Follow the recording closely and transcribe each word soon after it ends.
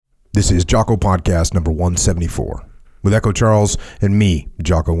This is Jocko Podcast number 174 with Echo Charles and me,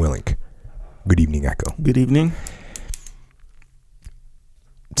 Jocko Willink. Good evening, Echo. Good evening.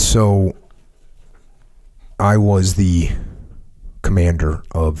 So, I was the commander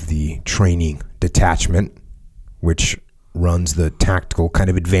of the training detachment, which runs the tactical kind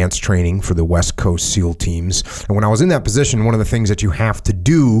of advanced training for the West Coast SEAL teams. And when I was in that position, one of the things that you have to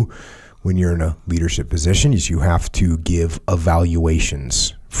do when you're in a leadership position is you have to give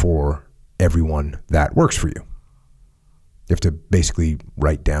evaluations for everyone that works for you. You have to basically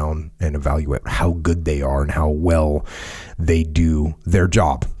write down and evaluate how good they are and how well they do their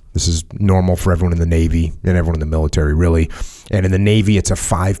job. This is normal for everyone in the Navy and everyone in the military, really. And in the Navy, it's a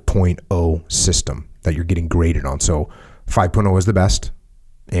 5.0 system that you're getting graded on. So 5.0 is the best,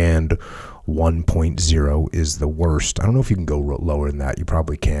 and 1.0 is the worst. I don't know if you can go lower than that. You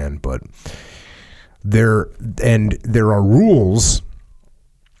probably can, but there are rules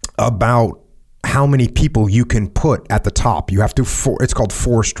about how many people you can put at the top. You have to, it's called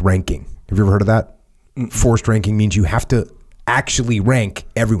forced ranking. Have you ever heard of that? Forced ranking means you have to actually rank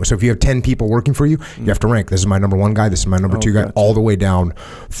everyone. So if you have 10 people working for you, you have to rank. This is my number one guy. This is my number two guy, all the way down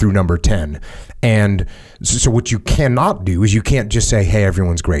through number 10. And so what you cannot do is you can't just say, hey,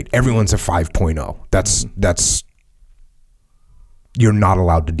 everyone's great. Everyone's a 5.0. That's you're not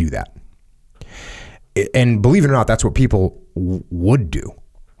allowed to do that. And believe it or not, that's what people would do.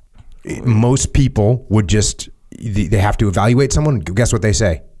 Most people would just, they have to evaluate someone. Guess what they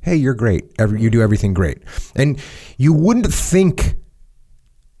say? Hey, you're great. You do everything great. And you wouldn't think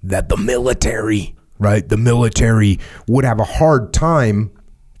that the military, right? The military would have a hard time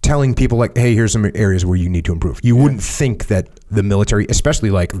telling people like, hey, here's some areas where you need to improve. You wouldn't think that the military, especially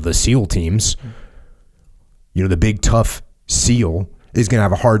like the SEAL teams, you know, the big tough SEAL is going to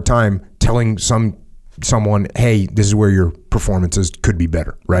have a hard time telling someone, hey, this is where your performances could be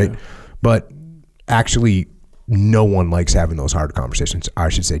better, right? Yeah. But actually, no one likes having those hard conversations. I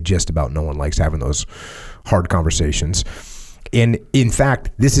should say just about no one likes having those hard conversations. And in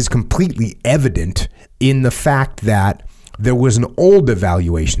fact, this is completely evident in the fact that there was an old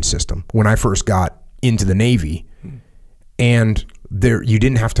evaluation system when I first got into the Navy, and there you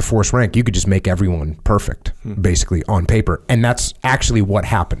didn't have to force rank. You could just make everyone perfect, basically, on paper. And that's actually what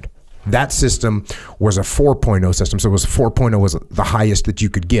happened. That system was a 4.0 system. So it was 4.0 was the highest that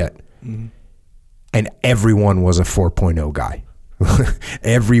you could get. Mm-hmm. And everyone was a 4.0 guy.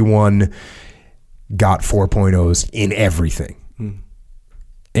 Everyone got 4.0s in everything.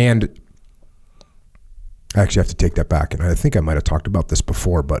 And I actually have to take that back. And I think I might have talked about this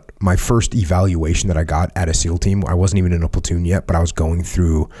before, but my first evaluation that I got at a SEAL team, I wasn't even in a platoon yet, but I was going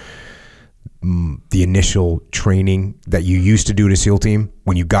through the initial training that you used to do at a SEAL team.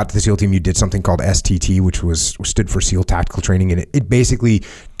 When you got to the SEAL team, you did something called STT, which stood for SEAL Tactical Training, and it basically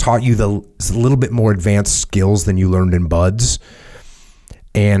taught you a little bit more advanced skills than you learned in BUDS.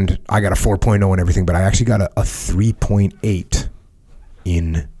 And I got a 4.0 and everything, but I actually got a 3.8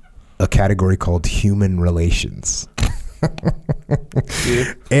 in a category called human relations.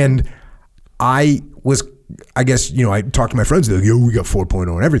 And I guess, you know, I talked to my friends, they're like, yo, we got 4.0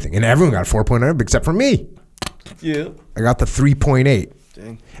 and everything. And everyone got 4.0 except for me. Yeah. I got the 3.8.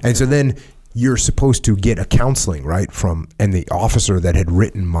 Dang. And so then you're supposed to get a counseling, right? And the officer that had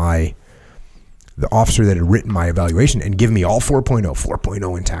written my evaluation and give me all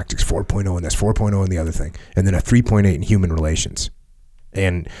 4.0 in tactics, 4.0 in this, 4.0 in the other thing, and then a 3.8 in human relations.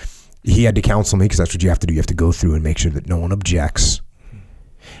 And he had to counsel me because that's what you have to do. You have to go through and make sure that no one objects.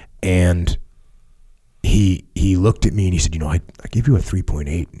 And he looked at me and he said, you know, I gave you a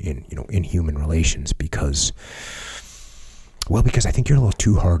 3.8 in human relations because I think you're a little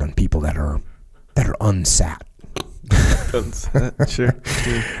too hard on people that are unsat. Sure.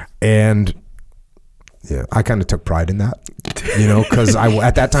 And yeah, I kind of took pride in that, you know, because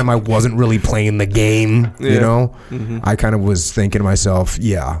at that time I wasn't really playing the game, you know. Mm-hmm. I kind of was thinking to myself,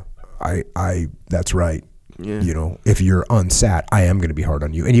 yeah, I that's right. Yeah. You know, if you're unsat, I am going to be hard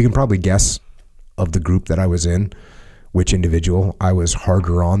on you. And you can probably guess of the group that I was in, which individual I was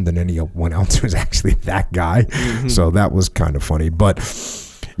harder on than anyone else was actually that guy. Mm-hmm. So that was kind of funny. But,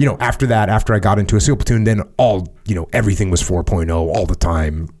 you know, after I got into a SEAL platoon, then everything was 4.0 all the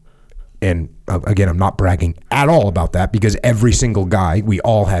time. And again, I'm not bragging at all about that because every single guy, we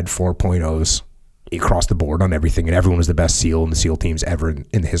all had 4.0s across the board on everything, and everyone was the best SEAL in the SEAL teams ever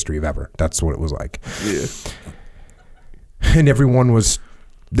in the history of ever. That's what it was like. Yeah. And everyone was,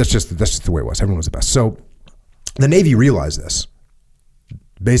 that's just the way it was. Everyone was the best. So the Navy realized this.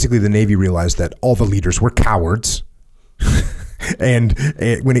 Basically, the Navy realized that all the leaders were cowards And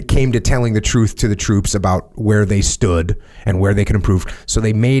when it came to telling the truth to the troops about where they stood and where they could improve, so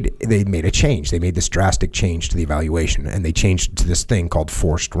they made a change. They made this drastic change to the evaluation, and they changed it to this thing called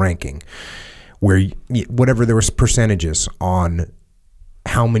forced ranking, where whatever there was percentages on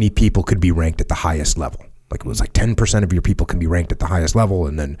how many people could be ranked at the highest level. Like it was like 10% of your people can be ranked at the highest level,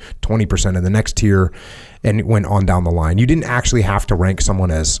 and then 20% in the next tier, and it went on down the line. You didn't actually have to rank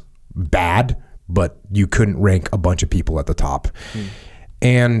someone as bad, but you couldn't rank a bunch of people at the top.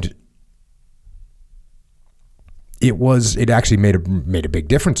 And it actually made a big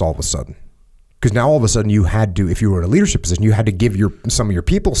difference all of a sudden. Because now all of a sudden you had to, if you were in a leadership position, you had to give some of your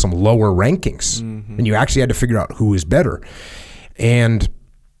people some lower rankings. And you actually had to figure out who is better. And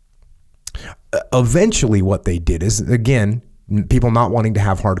eventually what they did is, again, people not wanting to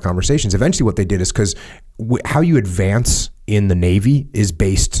have hard conversations, eventually what they did is, because how you advance in the Navy is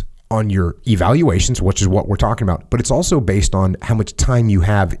based on your evaluations, which is what we're talking about, but it's also based on how much time you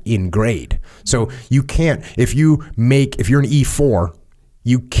have in grade. So you can't, if you're an E4,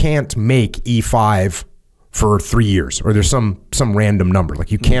 you can't make E5 for 3 years, or there's some random number.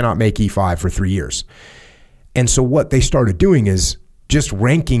 Like you cannot make E5 for 3 years. And so what they started doing is just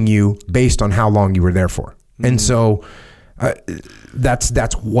ranking you based on how long you were there for. And so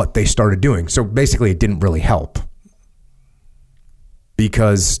that's what they started doing. So basically it didn't really help,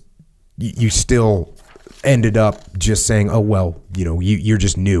 because you still ended up just saying, oh, well, you're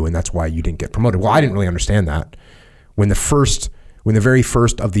just new and that's why you didn't get promoted. Well, I didn't really understand that. When the very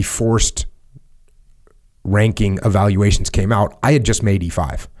first of the forced ranking evaluations came out, I had just made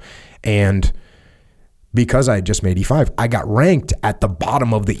E5. And because I had just made E5, I got ranked at the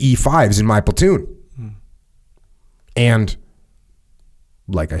bottom of the E5s in my platoon. And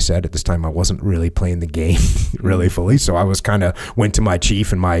like I said, at this time, I wasn't really playing the game really fully. So I was went to my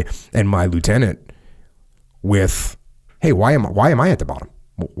chief and my lieutenant with, hey, why am I at the bottom?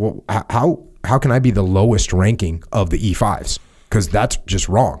 How can I be the lowest ranking of the E5s? Because that's just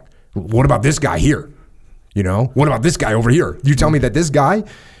wrong. What about this guy here? What about this guy over here? You tell me that this guy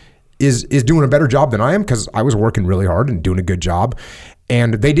is doing a better job than I am, because I was working really hard and doing a good job.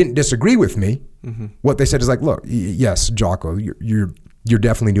 And they didn't disagree with me. What they said is like, look, yes, Jocko, you're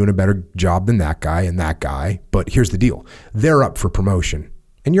definitely doing a better job than that guy, but here's the deal. They're up for promotion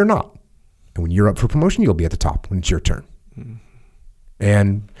and you're not. And when you're up for promotion, you'll be at the top when it's your turn.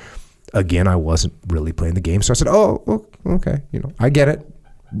 And again, I wasn't really playing the game. So I said, oh, okay. I get it.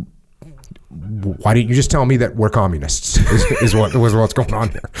 Why didn't you just tell me that we're communists is what's going on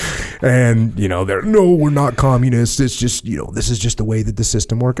here? And, no, we're not communists. It's just, this is just the way that the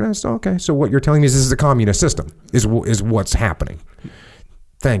system works. And I said, okay, so what you're telling me is this is a communist system is what's happening.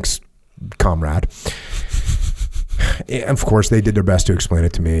 Thanks, comrade. And of course, they did their best to explain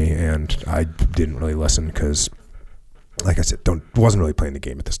it to me, and I didn't really listen because, like I said, wasn't really playing the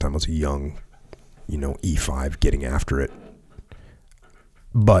game at this time. I was a young, E5 getting after it.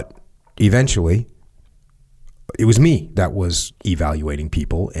 But eventually, it was me that was evaluating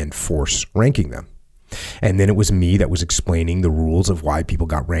people and force ranking them. And then it was me that was explaining the rules of why people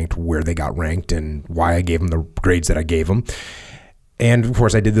got ranked, where they got ranked, and why I gave them the grades that I gave them. And of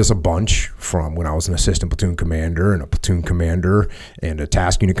course, I did this a bunch from when I was an assistant platoon commander and a platoon commander and a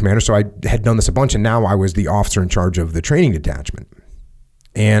task unit commander. So I had done this a bunch, and now I was the officer in charge of the training detachment.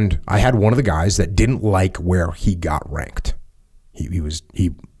 And I had one of the guys that didn't like where he got ranked. He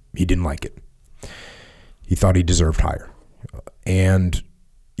didn't like it. He thought he deserved higher. And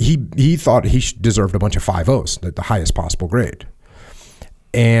he thought he deserved a bunch of 5.0s, the highest possible grade.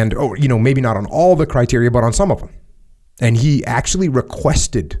 And, maybe not on all the criteria, but on some of them. And he actually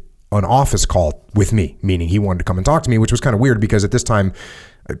requested an office call with me, meaning he wanted to come and talk to me, which was kind of weird because at this time,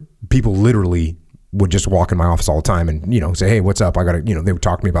 people literally would just walk in my office all the time and, say, hey, what's up? I got to, they would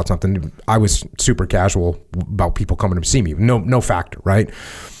talk to me about something. I was super casual about people coming to see me. No factor, right?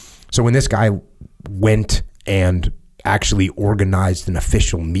 So when this guy went and actually organized an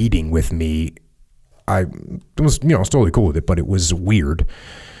official meeting with me, I was totally cool with it, but it was weird.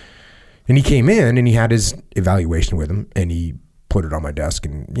 And he came in and he had his evaluation with him and he put it on my desk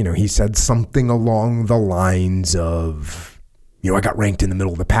and, he said something along the lines of, I got ranked in the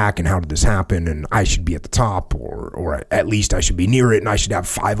middle of the pack and how did this happen? And I should be at the top or at least I should be near it and I should have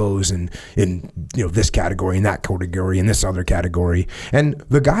 5.0s in this category and that category and this other category. And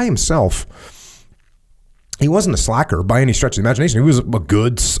the guy himself, he wasn't a slacker by any stretch of the imagination. He was a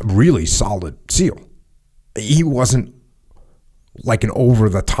good, really solid SEAL. He wasn't like an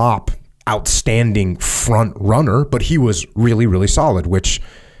over-the-top outstanding front runner, but he was really, really solid, which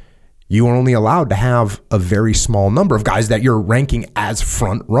you are only allowed to have a very small number of guys that you're ranking as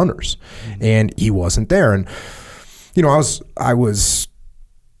front runners. And he wasn't there. And I was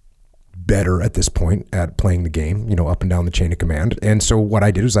better at this point at playing the game, up and down the chain of command. And so what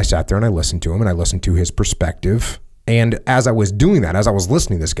I did was I sat there and I listened to him and I listened to his perspective. And as I was doing that, as I was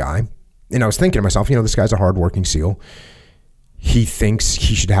listening to this guy, and I was thinking to myself, this guy's a hardworking SEAL. He thinks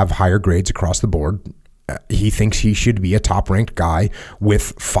he should have higher grades across the board. He thinks he should be a top-ranked guy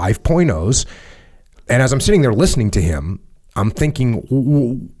with 5.0s. And as I'm sitting there listening to him, I'm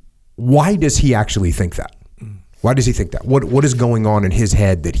thinking, why does he actually think that? Why does he think that? What is going on in his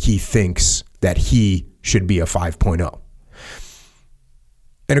head that he thinks that he should be a 5.0?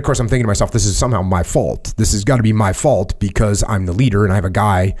 And of course, I'm thinking to myself, this is somehow my fault. This has got to be my fault because I'm the leader and I have a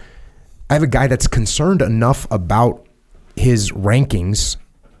guy that's concerned enough about his rankings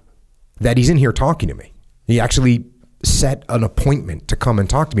that he's in here talking to me. He actually set an appointment to come and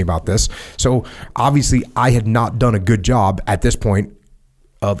talk to me about this. So obviously I had not done a good job at this point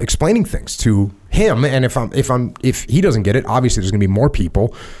of explaining things to him. And if he doesn't get it, obviously there's going to be more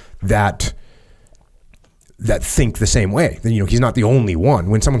people that think the same way. He's not the only one.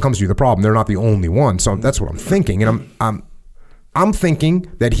 When someone comes to you with a problem, they're not the only one. So that's what I'm thinking. And I'm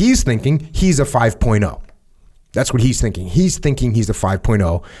thinking that he's thinking he's a 5.0. That's what he's thinking. He's thinking he's a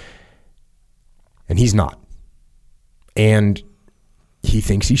 5.0 and he's not. And he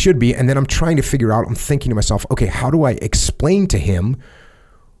thinks he should be. And then I'm trying to figure out, I'm thinking to myself, okay, how do I explain to him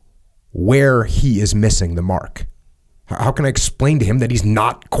where he is missing the mark? How can I explain to him that he's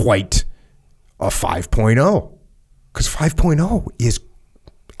not quite a 5.0? Because 5.0 is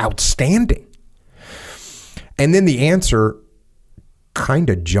outstanding. And then the answer kind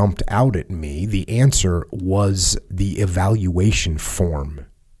of jumped out at me. The answer was the evaluation form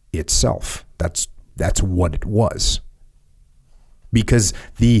itself. That's what it was. Because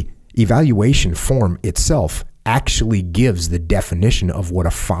the evaluation form itself actually gives the definition of what a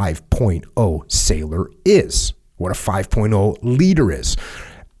 5.0 sailor is, what a 5.0 leader is.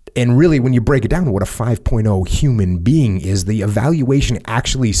 And really, when you break it down to what a 5.0 human being is, the evaluation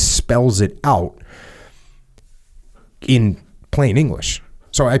actually spells it out in plain English.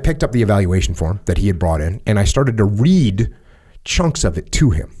 So I picked up the evaluation form that he had brought in, and I started to read chunks of it to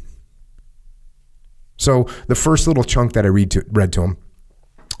him. So the first little chunk that I read to him,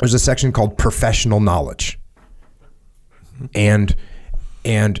 there's a section called professional knowledge. And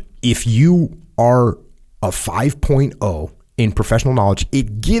if you are a 5.0 in professional knowledge,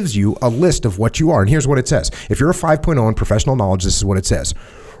 it gives you a list of what you are. And here's what it says. If you're a 5.0 in professional knowledge, this is what it says.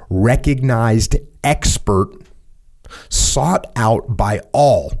 Recognized expert, sought out by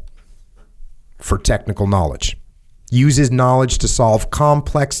all for technical knowledge. Uses knowledge to solve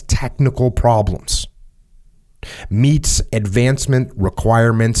complex technical problems. Meets advancement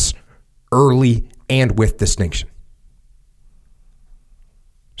requirements early and with distinction.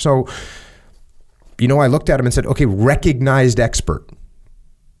 So, I looked at him and said, okay, recognized expert.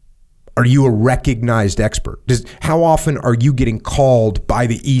 Are you a recognized expert? How often are you getting called by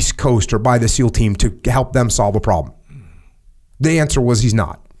the East Coast or by the SEAL team to help them solve a problem? The answer was he's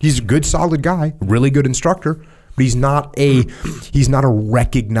not. He's a good, solid guy, really good instructor, but he's not a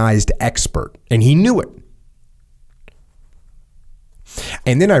recognized expert. And he knew it.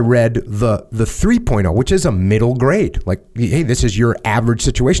 And then I read the 3.0, which is a middle grade. Like, hey, this is your average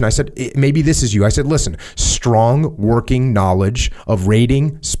situation. I said, maybe this is you. I said, listen, strong working knowledge of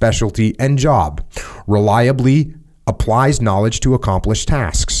rating, specialty, and job. Reliably applies knowledge to accomplish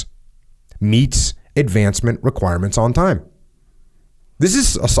tasks. Meets advancement requirements on time. This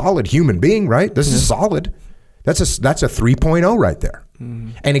is a solid human being, right? This is solid. That's a 3.0 right there.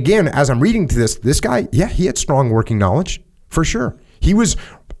 Mm-hmm. And again, as I'm reading to this guy, yeah, he had strong working knowledge for sure. He was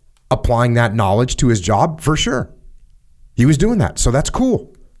applying that knowledge to his job for sure. He was doing that. So that's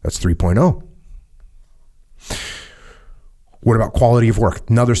cool. That's 3.0. What about quality of work?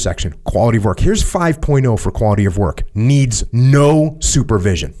 Another section, quality of work. Here's 5.0 for quality of work. Needs no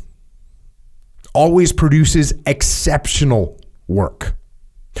supervision. Always produces exceptional work.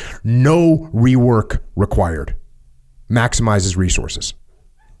 No rework required. Maximizes resources.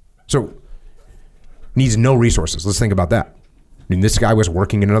 So needs no resources. Let's think about that. I mean, this guy was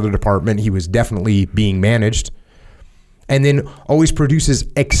working in another department. He was definitely being managed. And then always produces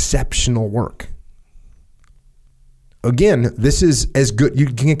exceptional work. Again, this is as good. You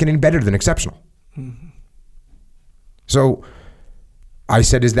can't get any better than exceptional. Mm-hmm. So I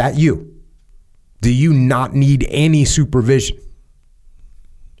said, is that you? Do you not need any supervision?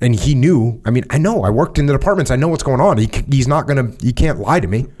 And he knew, I know, I worked in the departments. I know what's going on. He can't lie to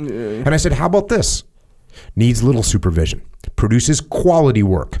me. Yeah. And I said, how about this? Needs little supervision. Produces quality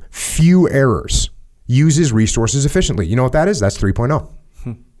work. Few errors. Uses resources efficiently. You know what that is? That's 3.0.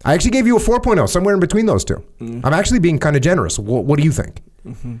 I actually gave you a 4.0, somewhere in between those two. I'm actually being kind of generous. What do you think?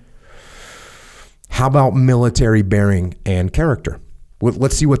 How about military bearing and character?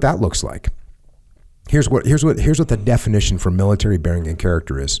 Let's see what that looks like. Here's what the definition for military bearing and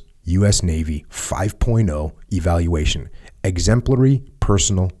character is. U.S. Navy 5.0 evaluation. Exemplary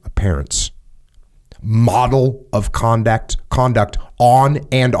personal appearance. Model of conduct on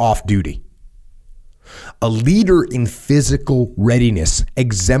and off duty. A leader in physical readiness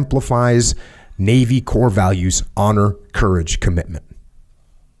exemplifies Navy core values, honor, courage, commitment.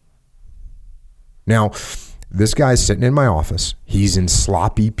 Now, this guy's sitting in my office. He's in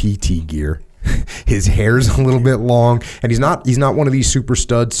sloppy PT gear. His hair's a little bit long, and he's not one of these super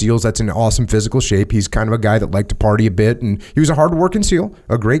stud SEALs that's in awesome physical shape. He's kind of a guy that liked to party a bit, and he was a hard-working SEAL,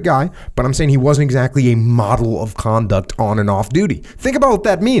 a great guy, but I'm saying he wasn't exactly a model of conduct on and off duty. Think about what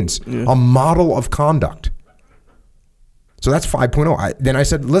that means, a model of conduct. So that's 5.0. Then I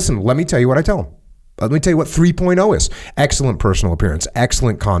said, listen, let me tell you what I tell him. Let me tell you what 3.0 is. Excellent personal appearance,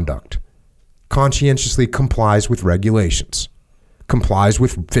 excellent conduct, conscientiously complies with regulations, complies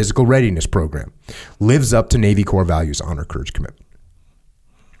with physical readiness program, lives up to Navy core values, honor, courage, commitment.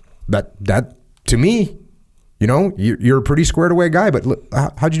 That to me, you're a pretty squared away guy, but look,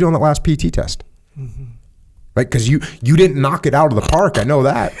 how'd you do on that last PT test? Right? Because you didn't knock it out of the park. I know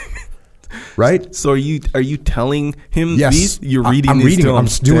that. Right? So are you telling him yes, these? You're reading I'm these reading to him? I'm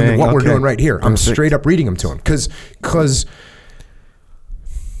doing Dang, what we're okay. doing right here. I'm Perfect. straight up reading them to him because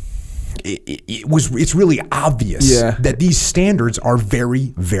it's really obvious that these standards are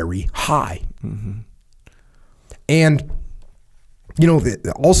very, very high. And,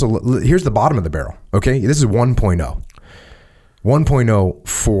 also, here's the bottom of the barrel, okay? This is 1.0. 1.0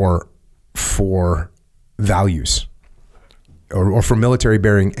 for values or for military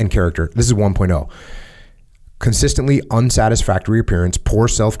bearing and character. This is 1.0. Consistently unsatisfactory appearance, poor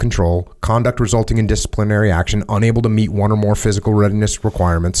self-control, conduct resulting in disciplinary action, unable to meet one or more physical readiness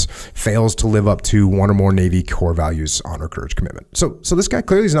requirements, fails to live up to one or more Navy core values, honor, courage, commitment. So this guy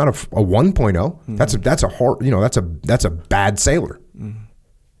clearly is not a 1.0. That's a bad sailor.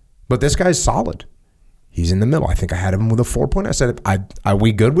 But this guy's solid. He's in the middle. I think I had him with a 4.0. I said, are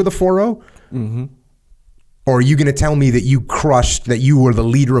we good with a 4.0? Or are you going to tell me that you crushed, that you were the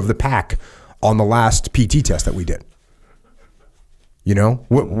leader of the pack on the last PT test that we did?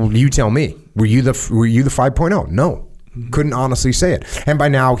 What you tell me? Were you the 5.0? No, couldn't honestly say it. And by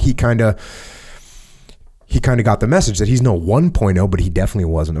now he kind of got the message that he's no 1.0, but he definitely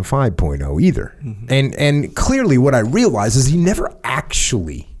wasn't a 5.0 either. And clearly what I realized is he never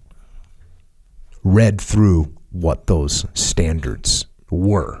actually read through what those standards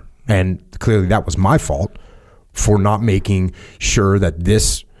were. And clearly that was my fault for not making sure that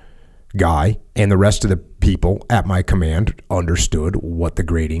this guy and the rest of the people at my command understood what the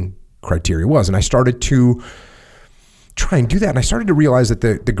grading criteria was. And I started to try and do that. And I started to realize that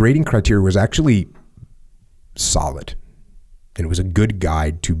the grading criteria was actually solid. And it was a good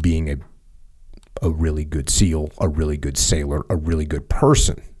guide to being a really good SEAL, a really good sailor, a really good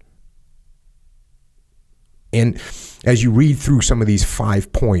person. And as you read through some of these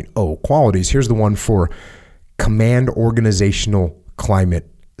 5.0 qualities, here's the one for command organizational climate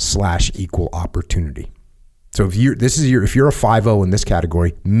 / equal opportunity. So if you're a 5.0 in this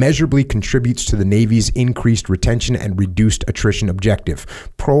category, measurably contributes to the Navy's increased retention and reduced attrition objective.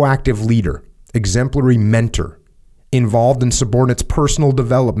 Proactive leader, exemplary mentor, involved in subordinates' personal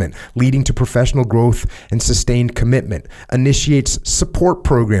development, leading to professional growth and sustained commitment, initiates support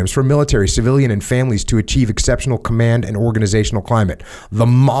programs for military, civilian, and families to achieve exceptional command and organizational climate. The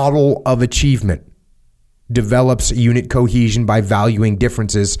model of achievement, develops unit cohesion by valuing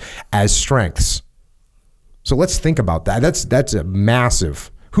differences as strengths. So let's think about that. That's a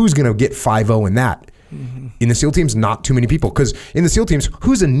massive. Who's going to get 5.0 in that? In the SEAL teams, not too many people. Because in the SEAL teams,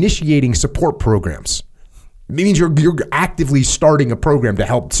 who's initiating support programs? It means you're actively starting a program to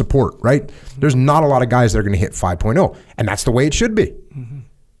help support, right? There's not a lot of guys that are going to hit 5.0, and that's the way it should be.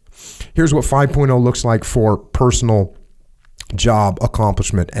 Here's what 5.0 looks like for personal job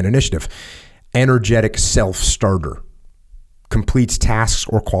accomplishment and initiative. Energetic self-starter. Completes tasks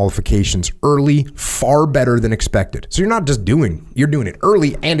or qualifications early, far better than expected. So you're not just you're doing it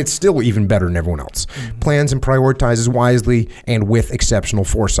early, and it's still even better than everyone else. Plans and prioritizes wisely and with exceptional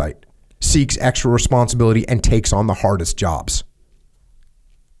foresight. Seeks extra responsibility and takes on the hardest jobs.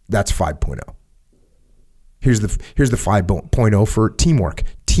 That's 5.0. Here's the 5.0 for teamwork.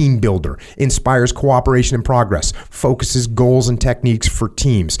 Team builder. Inspires cooperation and progress. Focuses goals and techniques for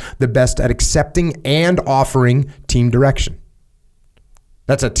teams. The best at accepting and offering team direction.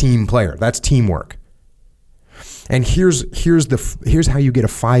 That's a team player. That's teamwork. And here's how you get a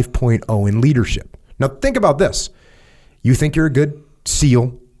 5.0 in leadership. Now think about this. You think you're a good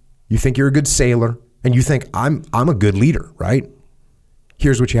SEAL, you think you're a good sailor, and you think I'm a good leader, right?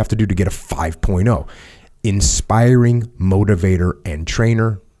 Here's what you have to do to get a 5.0. Inspiring motivator and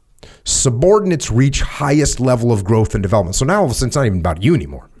trainer. Subordinates reach highest level of growth and development. So now all of a sudden it's not even about you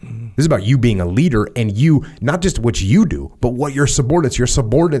anymore. This is about you being a leader, and you, not just what you do, but what your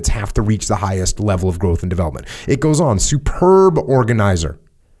subordinates have to reach the highest level of growth and development. It goes on. Superb organizer.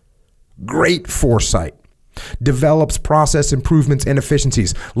 Great foresight. Develops process improvements and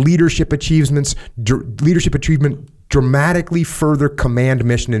efficiencies. Leadership achievement dramatically further command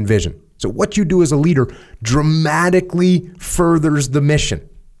mission and vision. So what you do as a leader dramatically furthers the mission.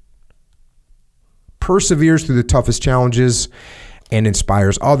 Perseveres through the toughest challenges and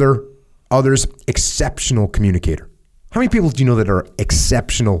inspires others. Exceptional communicator. How many people do you know that are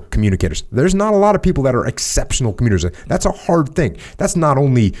exceptional communicators? There's not a lot of people that are exceptional communicators. That's a hard thing. That's not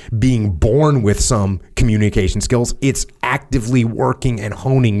only being born with some communication skills, it's actively working and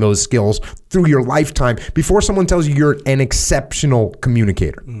honing those skills through your lifetime before someone tells you you're an exceptional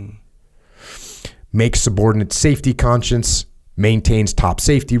communicator. Makes subordinate safety conscious, maintains top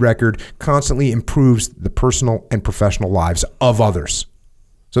safety record, constantly improves the personal and professional lives of others.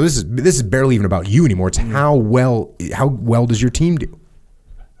 So this is barely even about you anymore. It's how well does your team do?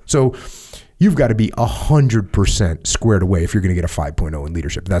 So you've got to be 100% squared away if you're going to get a 5.0 in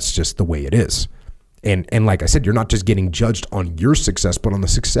leadership. That's just the way it is. And like I said, you're not just getting judged on your success, but on the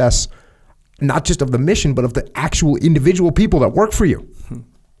success, not just of the mission, but of the actual individual people that work for you.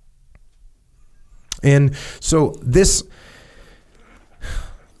 And so this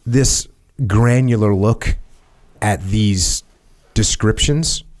granular look at these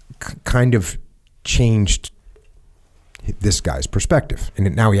descriptions kind of changed this guy's perspective.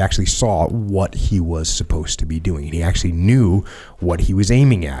 And now he actually saw what he was supposed to be doing. And he actually knew what he was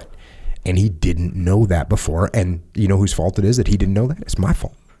aiming at. And he didn't know that before. And you know whose fault it is that he didn't know that? It's my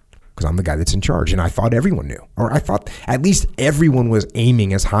fault. Because I'm the guy that's in charge. And I thought everyone knew. Or I thought at least everyone was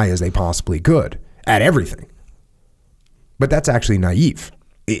aiming as high as they possibly could at everything. But that's actually naive.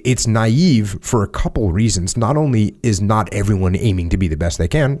 It's naive for a couple reasons. Not only is not everyone aiming to be the best they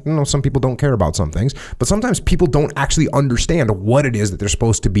can. You know, some people don't care about some things, but sometimes people don't actually understand what it is that they're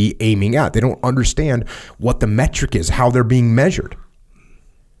supposed to be aiming at. They don't understand what the metric is, how they're being measured.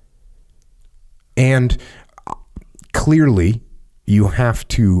 And clearly, you have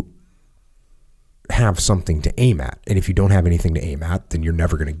to have something to aim at. And if you don't have anything to aim at, then you're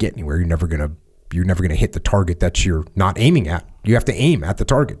never going to get anywhere. You're never going to hit the target that you're not aiming at. You have to aim at the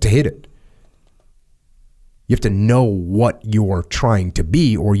target to hit it. You have to know what you're trying to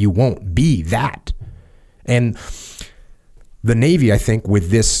be, or you won't be that. And the Navy, I think, with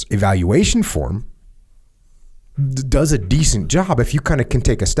this evaluation form, does a decent job if you kind of can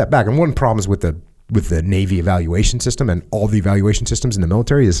take a step back. And one problem is with the Navy evaluation system and all the evaluation systems in the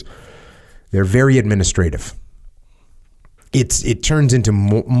military is they're very administrative. It turns into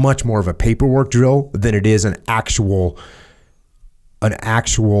much more of a paperwork drill than it is an actual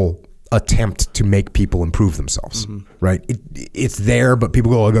attempt to make people improve themselves, right? It's there, but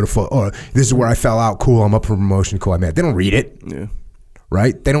people go, this is where I fell out. Cool, I'm up for promotion. Cool, I'm at. They don't read it,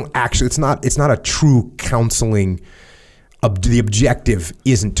 right? They don't actually. It's not a true counseling. The objective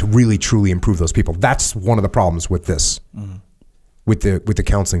isn't to really truly improve those people. That's one of the problems with this. With the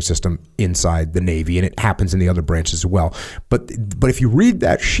counseling system inside the Navy, and it happens in the other branches as well. But if you read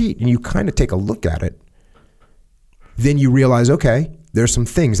that sheet and you kind of take a look at it, then you realize, okay, there's some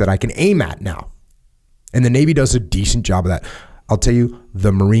things that I can aim at now. And the Navy does a decent job of that. I'll tell you,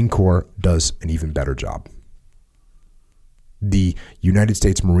 the Marine Corps does an even better job. The United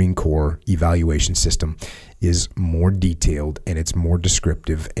States Marine Corps evaluation system is more detailed, and it's more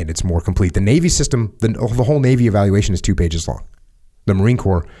descriptive, and it's more complete. The Navy system, the whole Navy evaluation is 2 pages long. The Marine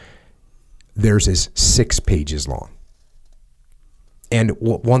Corps, theirs is 6 pages long. And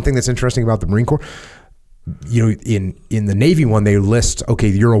one thing that's interesting about the Marine Corps, you know, in the Navy one, they list, okay,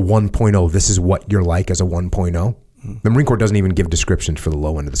 you're a 1.0. This is what you're like as a 1.0. The Marine Corps doesn't even give descriptions for the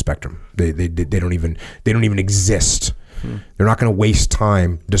low end of the spectrum. They don't even exist. They're not going to waste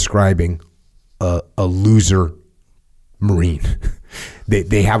time describing a loser Marine.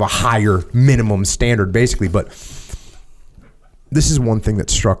 They have a higher minimum standard basically, but this is one thing that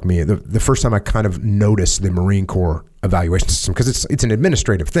struck me. The first time I kind of noticed the Marine Corps evaluation system, because it's an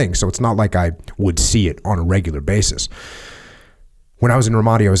administrative thing, so it's not like I would see it on a regular basis. When I was in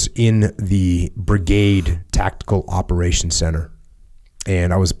Ramadi, I was in the Brigade Tactical Operations Center,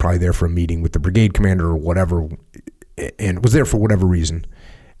 and I was probably there for a meeting with the brigade commander or whatever, and was there for whatever reason.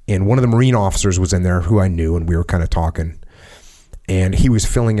 And one of the Marine officers was in there who I knew, and we were kind of talking. And he was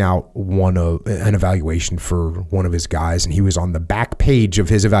filling out an evaluation for one of his guys, and he was on the back page of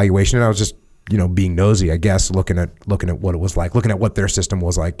his evaluation. And I was just, being nosy, I guess, looking at what it was like, looking at what their system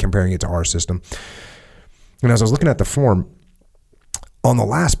was like, comparing it to our system. And as I was looking at the form, on the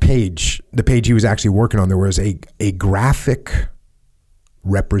last page, the page he was actually working on, there was a graphic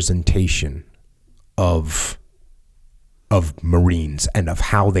representation of Marines and of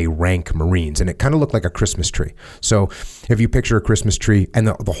how they rank Marines. And it kind of looked like a Christmas tree. So if you picture a Christmas tree, and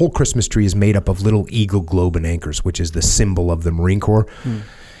the whole Christmas tree is made up of little eagle, globe, and anchors, which is the symbol of the Marine Corps.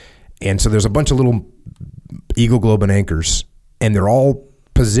 And so there's a bunch of little eagle, globe, and anchors, and they're all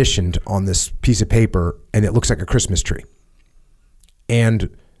positioned on this piece of paper, and it looks like a Christmas tree. And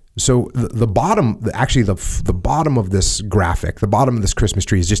so the bottom of this graphic, the bottom of this Christmas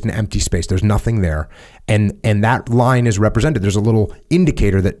tree is just an empty space. There's nothing there. And that line is represented. There's a little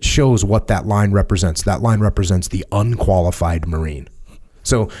indicator that shows what that line represents. That line represents the unqualified Marine.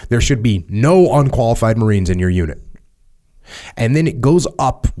 So there should be no unqualified Marines in your unit. And then it goes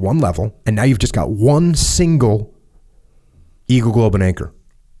up one level, and now you've just got one single eagle, globe, and anchor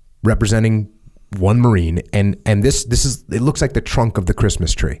representing one Marine, and this is, it looks like the trunk of the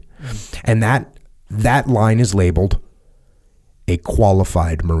Christmas tree. And that line is labeled a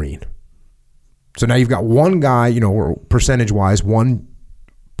qualified Marine. So now you've got one guy, or percentage wise, one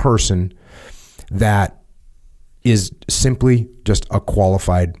person that is simply just a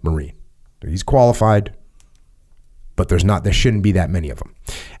qualified Marine. He's qualified, but there shouldn't be that many of them.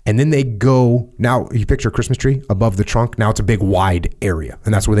 And then they go, now you picture a Christmas tree above the trunk. Now it's a big wide area,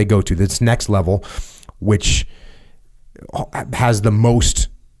 and that's where they go to this next level, which has the most,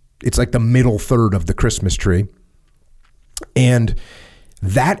 it's like the middle third of the Christmas tree. And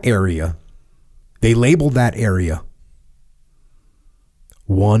that area, they labeled that area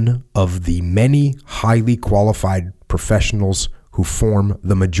one of the many highly qualified professionals who form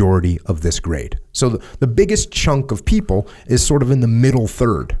the majority of this grade. So the biggest chunk of people is sort of in the middle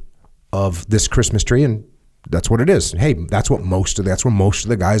third of this Christmas tree, and that's what it is. Hey, that's where most of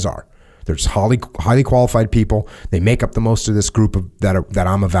the guys are. They're just highly qualified people. They make up the most of this group that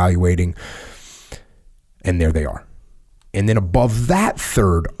I'm evaluating, and there they are. And then above that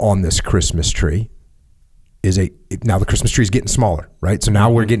third on this Christmas tree is now the Christmas tree is getting smaller, right? So now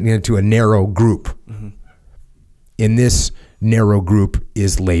we're getting into a narrow group. Mm-hmm. In this narrow group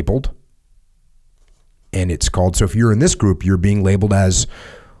is labeled, and it's called, so if you're in this group, you're being labeled as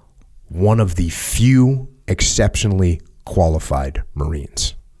one of the few exceptionally qualified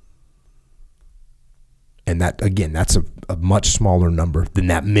Marines. And that, again, that's a much smaller number than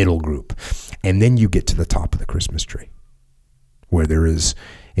that middle group. And then you get to the top of the Christmas tree, where there is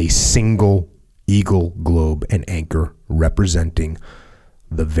a single eagle, globe, and anchor representing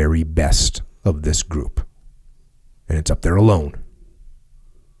the very best of this group. And it's up there alone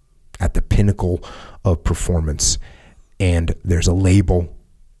at the pinnacle of performance. And there's a label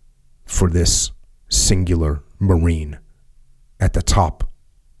for this singular Marine at the top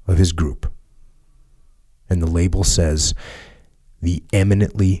of his group. And the label says, the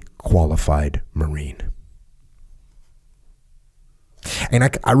eminently qualified Marine. And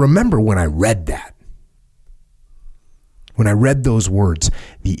I remember when I read that, when I read those words,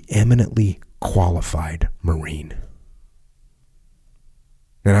 the eminently qualified Marine.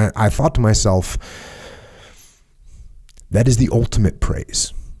 And I thought to myself, that is the ultimate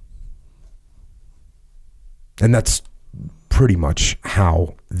praise. And that's pretty much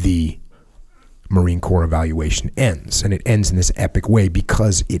how the Marine Corps evaluation ends. And it ends in this epic way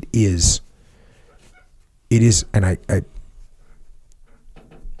because it is, and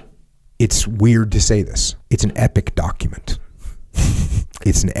it's weird to say this, it's an epic document.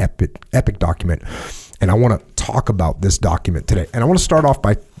 It's an epic document. And I want to talk about this document today. And I want to start off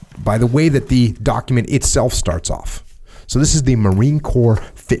by the way that the document itself starts off. So this is the Marine Corps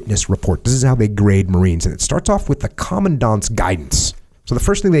Fitness Report. This is how they grade Marines. And it starts off with the Commandant's guidance. So the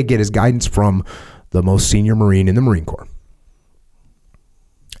first thing they get is guidance from the most senior Marine in the Marine Corps.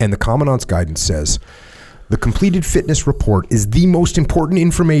 And the Commandant's guidance says, the completed fitness report is the most important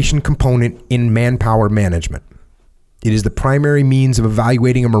information component in manpower management. It is the primary means of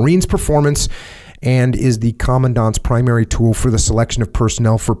evaluating a Marine's performance and is the Commandant's primary tool for the selection of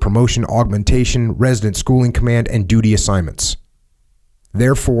personnel for promotion, augmentation, resident schooling, command, and duty assignments.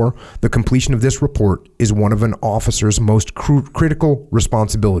 Therefore, the completion of this report is one of an officer's most critical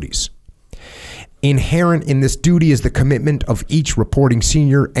responsibilities. Inherent in this duty is the commitment of each reporting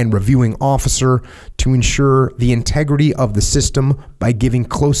senior and reviewing officer to ensure the integrity of the system by giving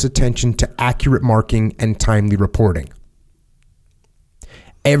close attention to accurate marking and timely reporting.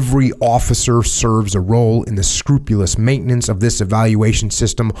 Every officer serves a role in the scrupulous maintenance of this evaluation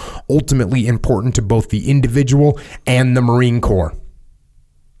system, ultimately important to both the individual and the Marine Corps.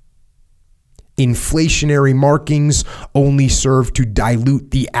 Inflationary markings only serve to dilute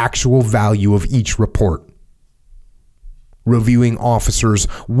the actual value of each report. Reviewing officers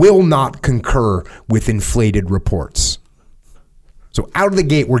will not concur with inflated reports. So out of the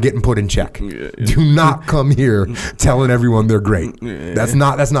gate, we're getting put in check. Yeah. Do not come here telling everyone they're great. That's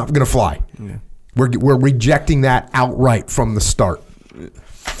not going to fly. Yeah. We're rejecting that outright from the start. Yeah.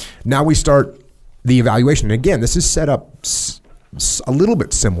 Now we start the evaluation. And again, this is set up a little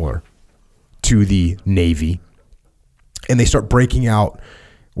bit similar to the Navy. And they start breaking out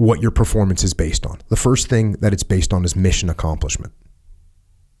what your performance is based on. The first thing that it's based on is mission accomplishment.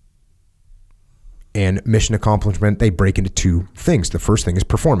 And mission accomplishment, they break into two things. The first thing is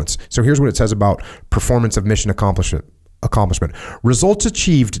performance. So here's what it says about performance of mission accomplishment. Results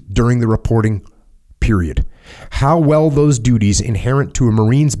achieved during the reporting period. How well those duties inherent to a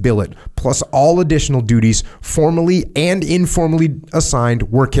Marine's billet, plus all additional duties formally and informally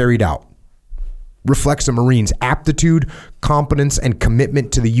assigned, were carried out. Reflects a Marine's aptitude, competence, and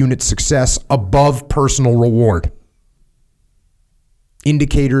commitment to the unit's success above personal reward.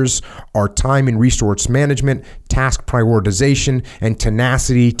 Indicators are time and resource management, task prioritization, and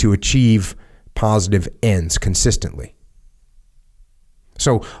tenacity to achieve positive ends consistently.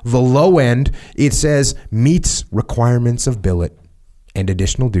 So the low end, it says meets requirements of billet and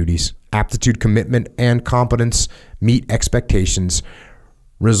additional duties, aptitude, commitment, and competence meet expectations,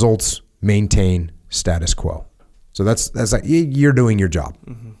 results maintain status quo. So that's like you're doing your job.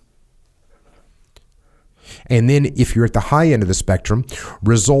 Mm-hmm. And then if you're at the high end of the spectrum,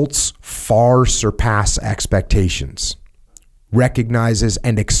 results far surpass expectations, recognizes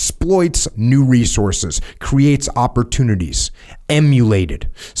and exploits new resources, creates opportunities, emulated,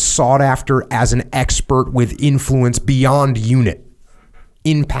 sought after as an expert with influence beyond unit,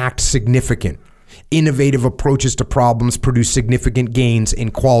 impact significant, innovative approaches to problems produce significant gains in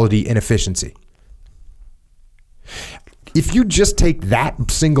quality and efficiency. If you just take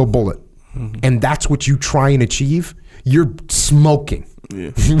that single bullet, and that's what you try and achieve, you're smoking.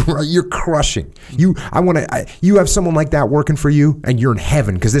 Yeah. You're crushing. You have someone like that working for you, and you're in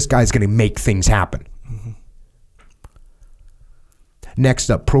heaven because this guy's going to make things happen. Mm-hmm. Next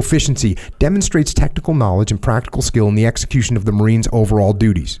up, proficiency demonstrates technical knowledge and practical skill in the execution of the Marine's overall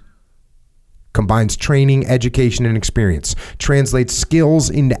duties. Combines training, education, and experience. Translates skills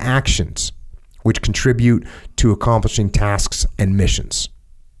into actions, which contribute to accomplishing tasks and missions.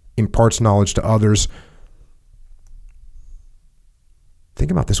 Imparts knowledge to others. Think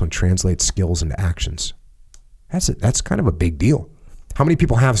about this one, translates skills into actions. That's kind of a big deal. How many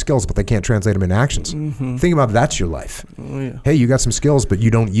people have skills, but they can't translate them into actions? Mm-hmm. Think about that's your life. Oh, yeah. Hey, you got some skills, but you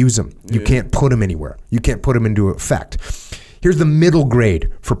don't use them. You can't put them anywhere. You can't put them into effect. Here's the middle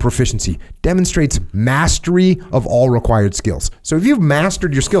grade for proficiency. Demonstrates mastery of all required skills. So if you've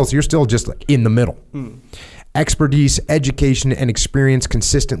mastered your skills, you're still just like in the middle. Mm. Expertise, education, and experience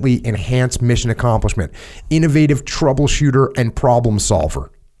consistently enhance mission accomplishment. Innovative troubleshooter and problem solver.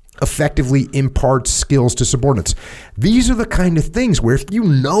 Effectively imparts skills to subordinates. These are the kind of things where if you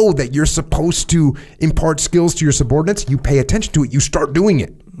know that you're supposed to impart skills to your subordinates, you pay attention to it, you start doing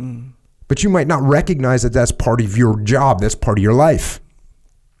it. Mm. But you might not recognize that that's part of your job, that's part of your life.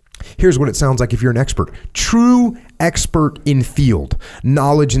 Here's what it sounds like if you're an expert. True expert in field.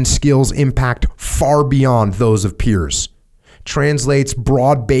 Knowledge and skills impact far beyond those of peers. Translates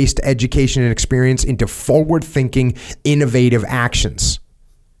broad-based education and experience into forward-thinking, innovative actions.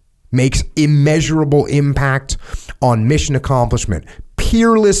 Makes immeasurable impact on mission accomplishment.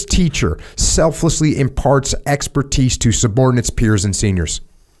 Peerless teacher. Selflessly imparts expertise to subordinates, peers, and seniors.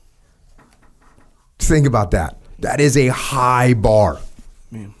 Think about that. That is a high bar.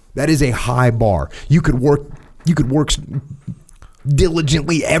 Man. That is a high bar. You could work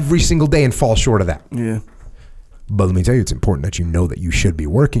diligently every single day and fall short of that. Yeah. But let me tell you, it's important that you know that you should be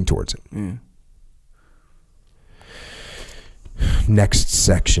working towards it. Yeah. Next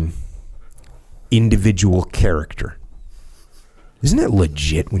section. Individual character. Isn't it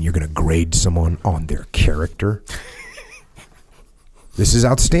legit when you're going to grade someone on their character? This is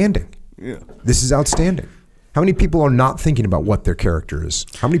outstanding. Yeah. This is outstanding. How many people are not thinking about what their character is?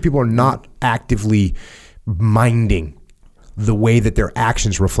 How many people are not actively minding the way that their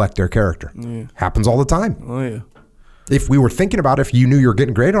actions reflect their character? Yeah. Happens all the time. Oh yeah. If we were thinking about it, if you knew you were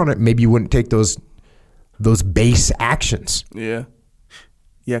getting graded on it, maybe you wouldn't take those base actions. Yeah.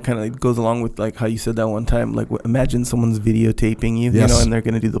 Yeah, kind of goes along with like how you said that one time. Like, imagine someone's videotaping you, Yes. you know, and they're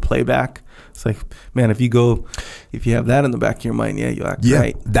going to do the playback. It's like, man, if you have that in the back of your mind, yeah, you act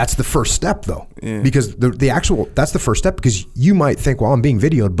right. That's the first step, though, Yeah. because that's the first step, because you might think, well, I'm being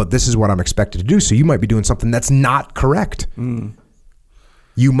videoed, but this is what I'm expected to do. So you might be doing something that's not correct.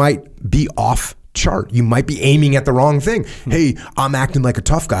 You might be off chart. You might be aiming at the wrong thing. Hey, I'm acting like a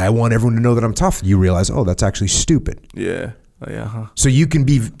tough guy. I want everyone to know that I'm tough. You realize, oh, that's actually stupid. Yeah. Oh, yeah. Huh. So you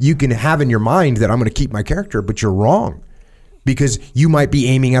can have in your mind that I'm going to keep my character, but you're wrong, because you might be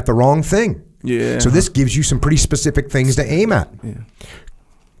aiming at the wrong thing. Yeah. So this gives you some pretty specific things to aim at. Yeah.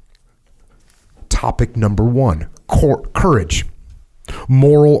 Topic number 1, courage.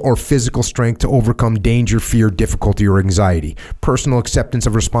 Moral or physical strength to overcome danger, fear, difficulty, or anxiety. Personal acceptance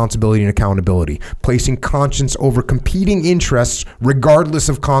of responsibility and accountability. Placing conscience over competing interests regardless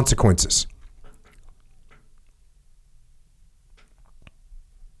of consequences.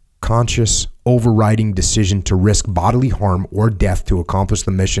 Conscious, overriding decision to risk bodily harm or death to accomplish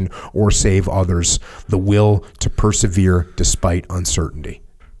the mission or save others. The will to persevere despite uncertainty.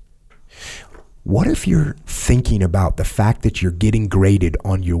 What if you're thinking about the fact that you're getting graded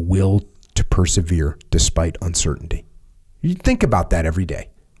on your will to persevere despite uncertainty? You think about that every day.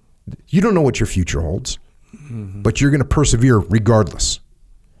 You don't know what your future holds, but you're going to persevere regardless.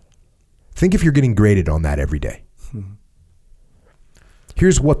 Think if you're getting graded on that every day.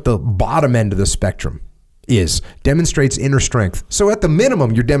 Here's what the bottom end of the spectrum is. Demonstrates inner strength. So at the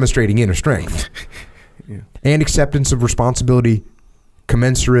minimum, you're demonstrating inner strength. And acceptance of responsibility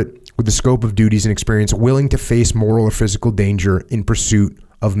commensurate with the scope of duties and experience, willing to face moral or physical danger in pursuit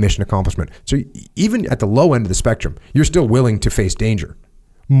of mission accomplishment. So even at the low end of the spectrum, you're still willing to face danger,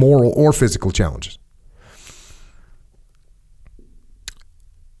 moral or physical challenges.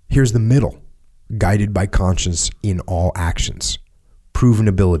 Here's the middle. Guided by conscience in all actions. Proven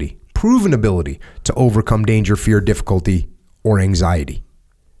ability to overcome danger, fear, difficulty, or anxiety.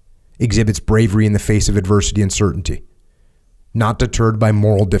 Exhibits bravery in the face of adversity and uncertainty. Not deterred by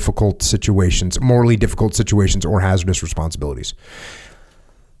morally difficult situations or hazardous responsibilities.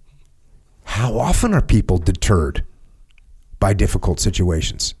 How often are people deterred by difficult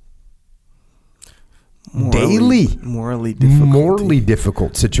situations? Daily. Morally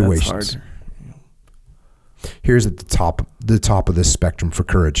difficult situations. That's hard. Here's at the top of this spectrum for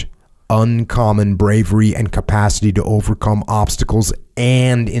courage. Uncommon bravery and capacity to overcome obstacles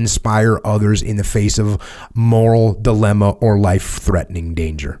and inspire others in the face of moral dilemma or life-threatening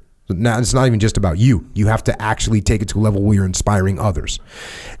danger. Now, it's not even just about you. You have to actually take it to a level where you're inspiring others.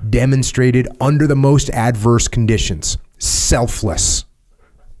 Demonstrated under the most adverse conditions. Selfless.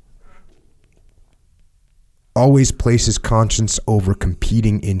 Always places conscience over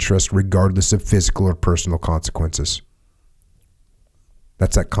competing interests regardless of physical or personal consequences.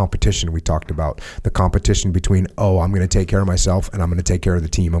 That's that competition we talked about. The competition between, I'm going to take care of myself and I'm going to take care of the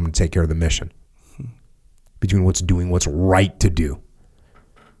team. I'm going to take care of the mission. Between what's right to do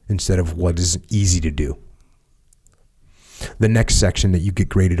instead of what is easy to do. The next section that you get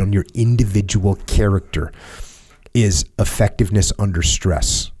graded on your individual character is effectiveness under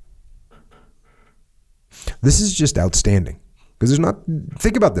stress. This is just outstanding. Because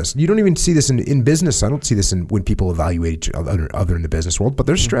think about this. You don't even see this in business. I don't see this when people evaluate each other in the business world, but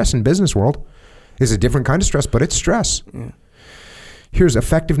there's stress in business world. It's a different kind of stress, but it's stress. Yeah. Here's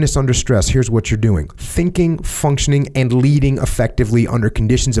effectiveness under stress. Here's what you're doing. Thinking, functioning, and leading effectively under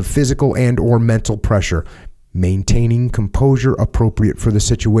conditions of physical and or mental pressure. Maintaining composure appropriate for the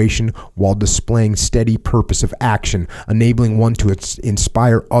situation while displaying steady purpose of action, enabling one to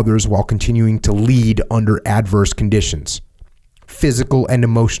inspire others while continuing to lead under adverse conditions. Physical and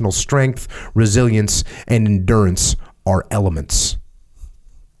emotional strength, resilience, and endurance are elements.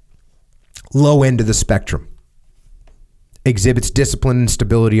 Low end of the spectrum. Exhibits discipline and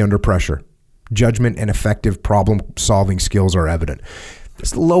stability under pressure. Judgment and effective problem-solving skills are evident.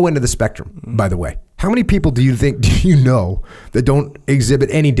 It's the low end of the spectrum, by the way. How many people do you know that don't exhibit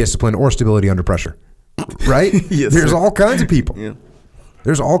any discipline or stability under pressure? Right? Yes, There's sir. all kinds of people. Yeah.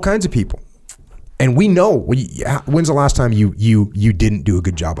 There's all kinds of people. And we know, when's the last time you didn't do a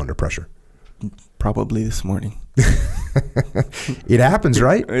good job under pressure? Probably this morning. It happens,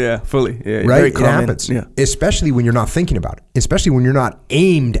 right? Yeah, fully. Yeah, Right? very It common. happens. Yeah. Especially when you're not thinking about it. Especially when you're not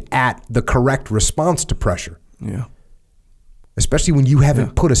aimed at the correct response to pressure. Yeah. Especially when you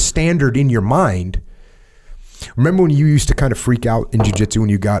haven't put a standard in your mind. Remember when you used to kind of freak out in jiu-jitsu when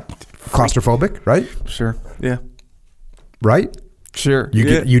you got claustrophobic, right? Sure. Yeah. Right? Sure.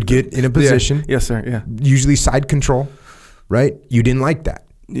 You'd get in a position. Yeah. Yes, sir. Yeah. Usually side control, right? You didn't like that.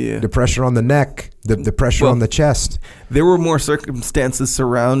 Yeah. The pressure on the neck, the pressure on the chest. There were more circumstances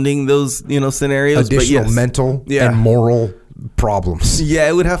surrounding those, scenarios. Additional but yes. mental and moral problems. Yeah,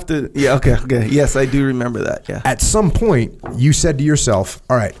 it would have to. Yeah, okay. Yes, I do remember that. Yeah. At some point, you said to yourself,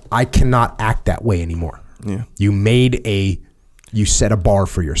 all right, I cannot act that way anymore. Yeah. You set a bar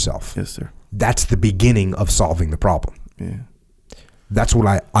for yourself. Yes, sir. That's the beginning of solving the problem. Yeah. That's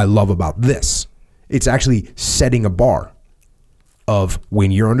what I love about this. It's actually setting a bar of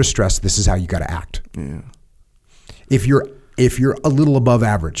when you're under stress, this is how you got to act. Yeah. If you're a little above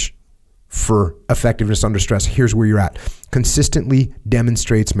average for effectiveness under stress, here's where you're at. Consistently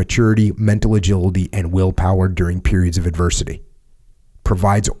demonstrates maturity, mental agility, and willpower during periods of adversity.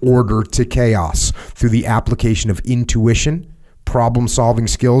 Provides order to chaos through the application of intuition, problem-solving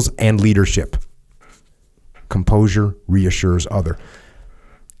skills, and leadership. Composure reassures other.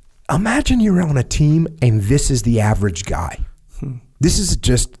 Imagine you're on a team and this is the average guy. This is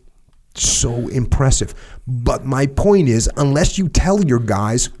just so impressive. But my point is, unless you tell your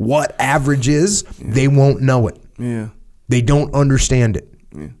guys what average is, they won't know it. Yeah. They don't understand it.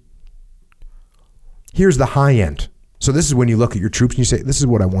 Yeah. Here's the high end. So this is when you look at your troops and you say, this is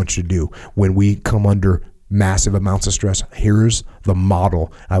what I want you to do when we come under massive amounts of stress. Here's the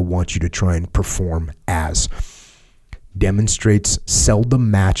model I want you to try and perform as. Demonstrates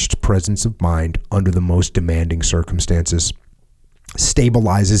seldom matched presence of mind under the most demanding circumstances.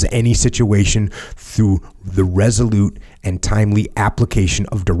 Stabilizes any situation through the resolute and timely application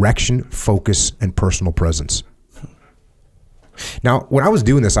of direction, focus, and personal presence. Now, when I was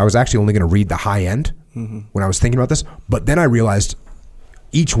doing this, I was actually only going to read the high end when I was thinking about this, but then I realized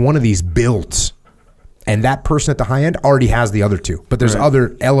each one of these builds, and that person at the high end already has the other two, but there's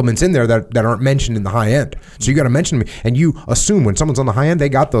other elements in there that aren't mentioned in the high end. So you got to mention them, and you assume when someone's on the high end, they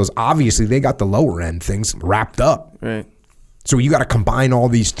got those. Obviously, they got the lower end things wrapped up. Right. So you got to combine all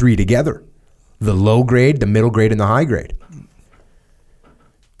these three together: the low grade, the middle grade, and the high grade.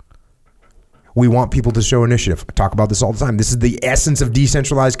 We want people to show initiative. I talk about this all the time. This is the essence of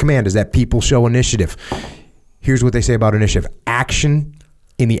decentralized command, is that people show initiative. Here's what they say about initiative: action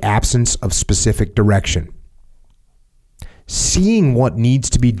in the absence of specific direction. Seeing what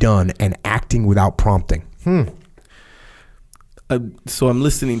needs to be done and acting without prompting. So I'm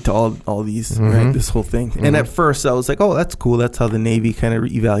listening to all these, right? This whole thing. And at first I was like, oh, that's cool. That's how the Navy kind of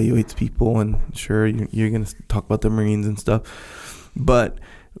evaluates people. And sure, you're going to talk about the Marines and stuff. But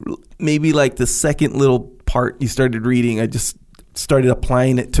maybe like the second little part you started reading, I just started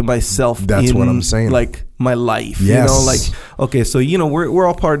applying it to myself. That's what I'm saying. Like my life, yes. Like, okay, so, we're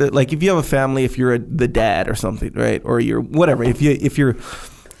all part of, like, if you have a family, if you're the dad or something, right? Or you're whatever, if you're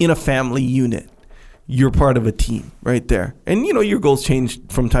in a family unit, you're part of a team right there. And, your goals change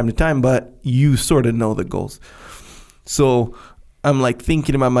from time to time, but you sort of know the goals. So I'm like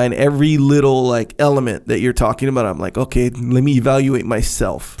thinking in my mind, every little like element that you're talking about, I'm like, okay, let me evaluate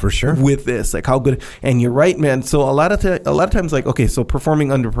myself for sure with this, like how good. And you're right, man. So a lot of times, like, okay, so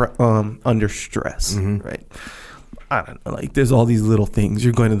performing under stress, right? I don't know, like there's all these little things.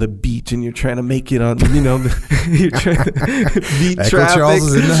 You're going to the beach and you're trying to make it on, you're trying to beat Echo traffic. Charles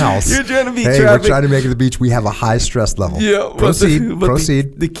is in the house. You're trying to beat traffic. We're trying to make it to the beach. We have a high stress level. Yeah.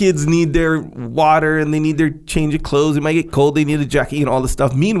 Proceed. The kids need their water and they need their change of clothes. It might get cold. They need a jacket, all this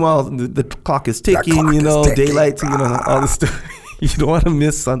stuff. Meanwhile, the clock is ticking, daylight, all this stuff. You don't want to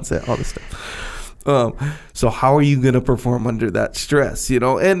miss sunset, all this stuff. So how are you going to perform under that stress,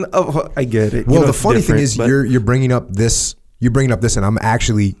 And I get it. Well, the funny thing is you're bringing up this, and I'm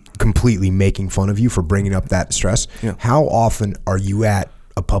actually completely making fun of you for bringing up that stress. Yeah. How often are you at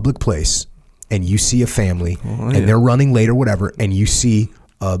a public place and you see a family and they're running late or whatever, and you see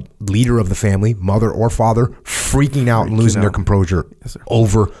a leader of the family, mother or father, freaking out and losing their composure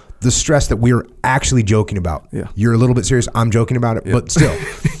over the stress that we're actually joking about. Yeah. You're a little bit serious. I'm joking about it, but still.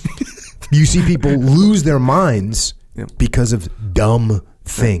 You see people lose their minds because of dumb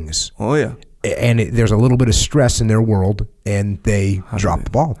things. Oh, yeah. And there's a little bit of stress in their world, and they drop the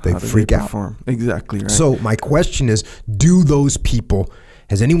ball. They freak out. Exactly right. So my question is,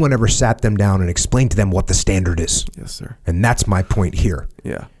 has anyone ever sat them down and explained to them what the standard is? Yes, sir. And that's my point here.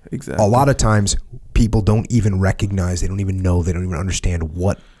 Yeah, exactly. A lot of times people don't even recognize, they don't even know, they don't even understand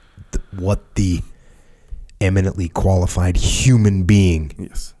what the eminently qualified human being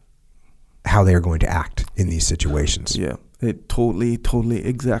how they're going to act in these situations. Yeah, it totally,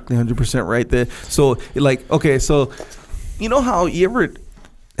 exactly 100% right there. So like, okay, so how you ever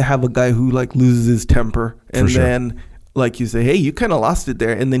have a guy who like loses his temper and then like you say, hey, you kind of lost it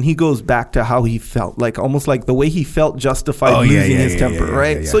there. And then he goes back to how he felt, like almost like the way he felt justified losing his temper,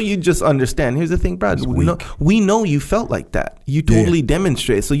 right? So you just understand. Here's the thing, Brad. We know you felt like that. You totally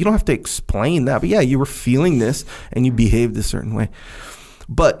demonstrate. So you don't have to explain that. But yeah, you were feeling this and you behaved a certain way.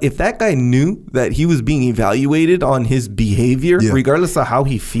 But if that guy knew that he was being evaluated on his behavior, regardless of how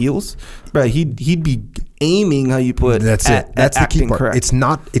he feels, right, he'd be aiming, how you put, that's it. That's the key part. Correct.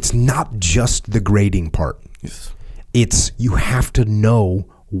 It's not just the grading part. Yes. It's you have to know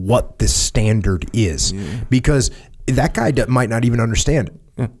what the standard is, because that guy might not even understand it.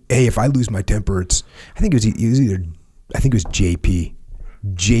 Yeah. Hey, if I lose my temper, I think it was JP.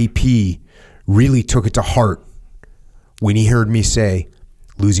 JP really took it to heart when he heard me say,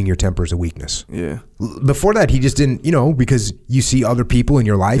 losing your temper is a weakness. Yeah. Before that, he just didn't, because you see other people in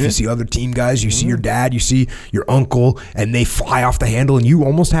your life, you see other team guys, you see your dad, you see your uncle, and they fly off the handle, and you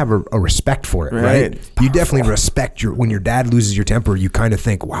almost have a respect for it, right? You definitely respect when your dad loses your temper, you kind of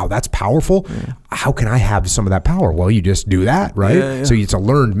think, wow, that's powerful. Yeah. How can I have some of that power? Well, you just do that, right? Yeah. So it's a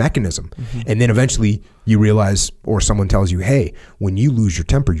learned mechanism. And then eventually you realize, or someone tells you, hey, when you lose your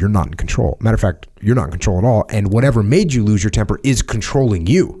temper, you're not in control. Matter of fact, you're not in control at all. And whatever made you lose your temper is controlling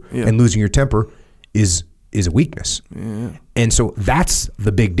you. Yeah. And losing your temper is a weakness. Yeah. And so that's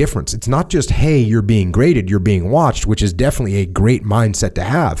the big difference. It's not just, hey, you're being graded, you're being watched, which is definitely a great mindset to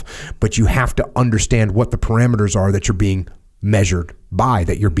have. But you have to understand what the parameters are that you're being measured by,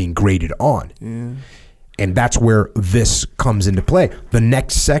 that you're being graded on. Yeah. And that's where this comes into play. The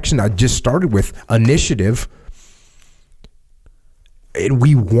next section I just started with, initiative. And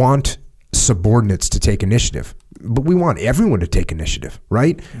we want subordinates to take initiative, but we want everyone to take initiative,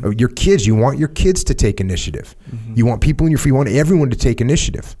 right? Mm-hmm. Your kids, you want your kids to take initiative. Mm-hmm. You want people in you want everyone to take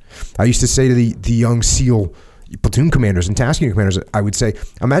initiative. I used to say to the young SEAL platoon commanders and task unit commanders, I would say,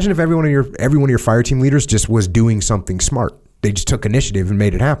 imagine if every one of your fire team leaders just was doing something smart. They just took initiative and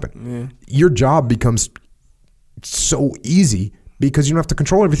made it happen. Yeah. Your job becomes so easy because you don't have to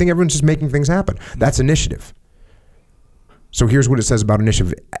control everything. Everyone's just making things happen. That's initiative. So here's what it says about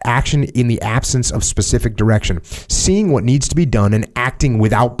initiative. Action in the absence of specific direction. Seeing what needs to be done and acting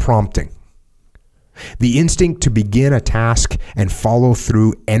without prompting. The instinct to begin a task and follow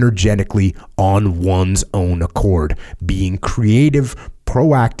through energetically on one's own accord. Being creative,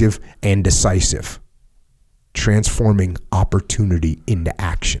 proactive, and decisive. Transforming opportunity into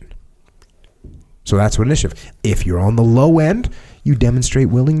action. So that's what initiative. If you're on the low end, you demonstrate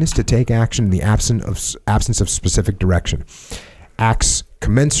willingness to take action in the absence of specific direction. Acts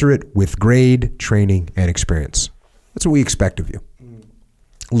commensurate with grade, training, and experience. That's what we expect of you.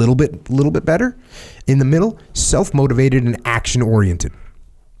 A little bit better. In the middle, self-motivated and action-oriented.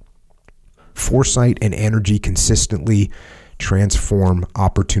 Foresight and energy consistently transform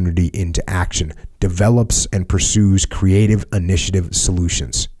opportunity into action. Develops and pursues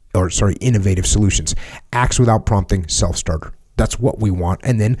innovative solutions. Acts without prompting, self-starter. That's what we want.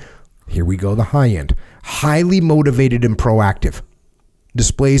 And then here we go, the high end. Highly motivated and proactive.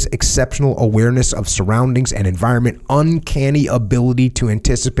 Displays exceptional awareness of surroundings and environment, uncanny ability to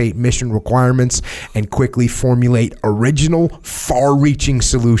anticipate mission requirements, and quickly formulate original, far-reaching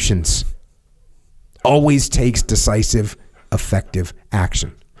solutions. Always takes decisive, effective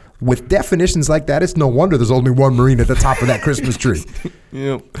action. With definitions like that, it's no wonder there's only one Marine at the top of that Christmas tree.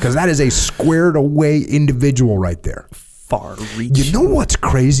 Because that is a squared away individual right there. Far reaching. You know what's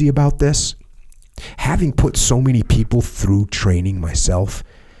crazy about this? Having put so many people through training myself,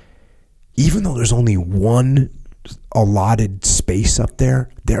 even though there's only one allotted space up there,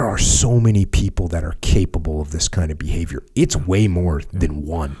 there are so many people that are capable of this kind of behavior. It's way more than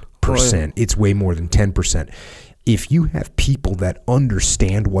 1%. Oh, yeah. It's way more than 10%. If you have people that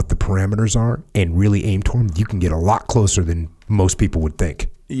understand what the parameters are and really aim toward them, you can get a lot closer than most people would think.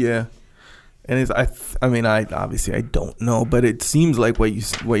 Yeah. And I obviously I don't know, but it seems like what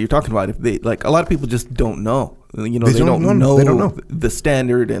you're talking about. If they like, a lot of people just don't know. They don't know the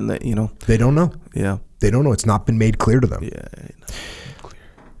standard, and they don't know. Yeah, they don't know. It's not been made clear to them. Yeah. Clear.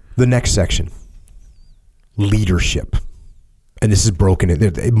 The next section, leadership, and this is broken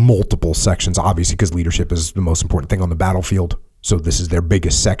into multiple sections, obviously, because leadership is the most important thing on the battlefield. So this is their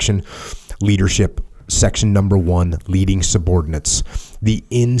biggest section, leadership. Section number 1, leading subordinates. The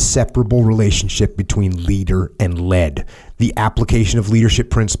inseparable relationship between leader and led. The application of leadership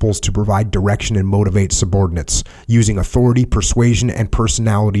principles to provide direction and motivate subordinates. Using authority, persuasion, and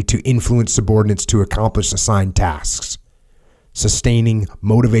personality to influence subordinates to accomplish assigned tasks. Sustaining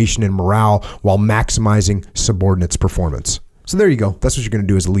motivation and morale while maximizing subordinates' performance. So there you go. That's what you're going to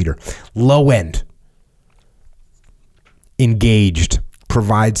do as a leader. Low end. Engaged.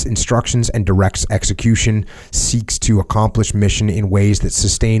 provides instructions and directs execution, seeks to accomplish mission in ways that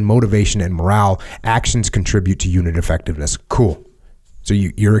sustain motivation and morale. Actions contribute to unit effectiveness. Cool. So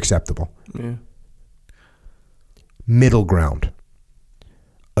you're acceptable. Yeah. Middle ground.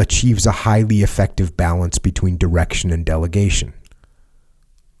 Achieves a highly effective balance between direction and delegation.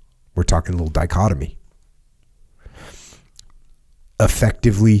 We're talking a little dichotomy.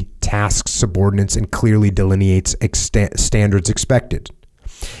 Effectively tasks subordinates and clearly delineates standards expected.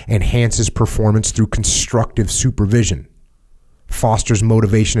 Enhances performance through constructive supervision. Fosters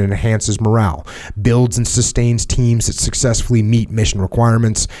motivation and enhances morale. Builds and sustains teams that successfully meet mission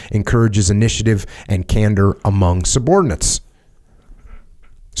requirements. Encourages initiative and candor among subordinates.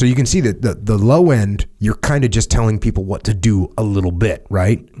 So you can see that the low end, you're kind of just telling people what to do a little bit,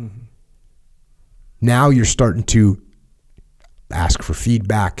 right? Mm-hmm. Now you're starting to ask for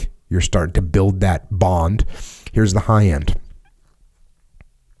feedback. You're starting to build that bond. Here's the high end.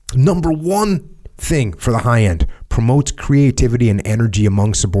 Number one thing for the high end: promotes creativity and energy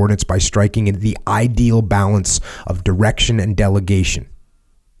among subordinates by striking in the ideal balance of direction and delegation.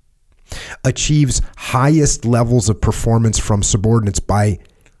 Achieves highest levels of performance from subordinates by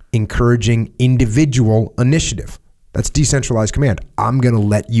encouraging individual initiative. That's decentralized command. I'm going to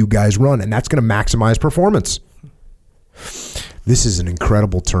let you guys run, and that's going to maximize performance. This is an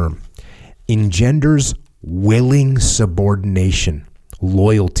incredible term. Engenders willing subordination,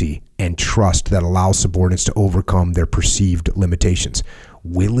 loyalty, and trust that allows subordinates to overcome their perceived limitations.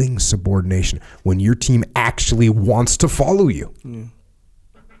 Willing subordination, when your team actually wants to follow you. Yeah.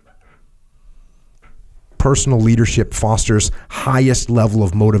 Personal leadership fosters highest level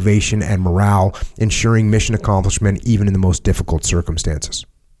of motivation and morale, ensuring mission accomplishment even in the most difficult circumstances.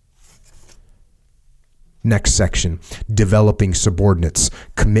 Next section, developing subordinates.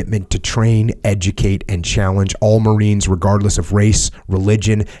 Commitment to train, educate, and challenge all Marines regardless of race,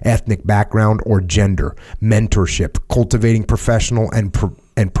 religion, ethnic background, or gender. Mentorship, cultivating professional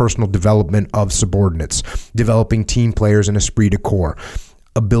and personal development of subordinates. Developing team players and esprit de corps.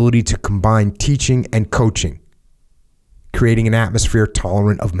 Ability to combine teaching and coaching. Creating an atmosphere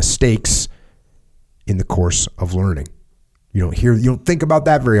tolerant of mistakes in the course of learning. You don't think about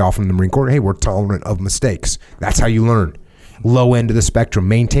that very often in the Marine Corps. Hey, we're tolerant of mistakes. That's how you learn. Low end of the spectrum.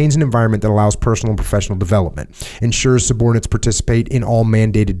 Maintains an environment that allows personal and professional development. Ensures subordinates participate in all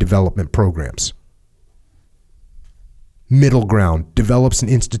mandated development programs. Middle ground. Develops and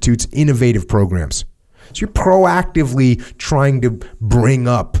institutes innovative programs. So you're proactively trying to bring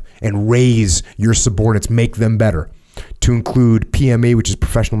up and raise your subordinates, make them better. To include PME, which is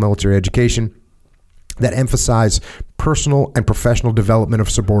professional military education, that emphasize personal and professional development of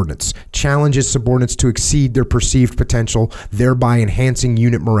subordinates, challenges subordinates to exceed their perceived potential, thereby enhancing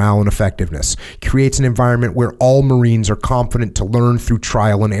unit morale and effectiveness, creates an environment where all Marines are confident to learn through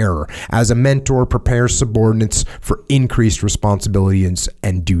trial and error. As a mentor, prepares subordinates for increased responsibilities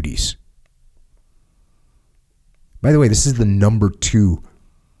and duties. By the way, this is the number 2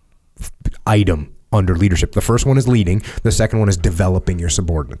 item under leadership. The first one is leading. The second one is developing your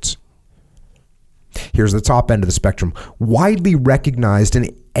subordinates. Here's the top end of the spectrum. Widely recognized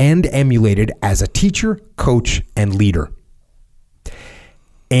and emulated as a teacher, coach, and leader.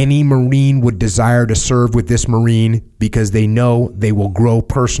 Any Marine would desire to serve with this Marine because they know they will grow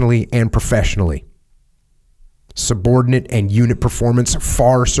personally and professionally. Subordinate and unit performance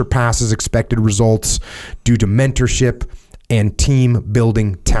far surpasses expected results due to mentorship and team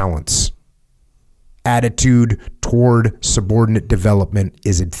building talents. Attitude toward subordinate development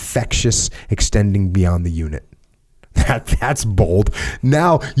is infectious, extending beyond the unit. That's bold.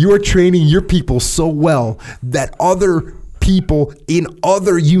 Now you are training your people so well that other people in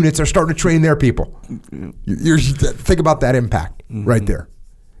other units are starting to train their people. Think about that impact right there.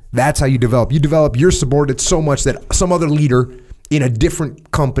 That's how you develop. You develop your subordinates so much that some other leader in a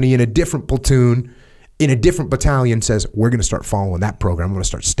different company, in a different platoon, in a different battalion says, we're going to start following that program. I'm going to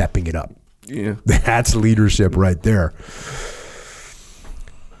start stepping it up. Yeah. That's leadership right there.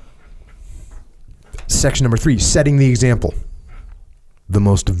 Section number 3, setting the example. The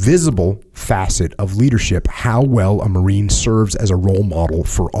most visible facet of leadership, how well a Marine serves as a role model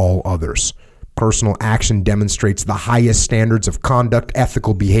for all others. Personal action demonstrates the highest standards of conduct,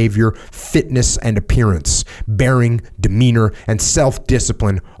 ethical behavior, fitness, and appearance. Bearing, demeanor, and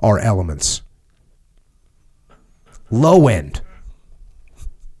self-discipline are elements. Low end.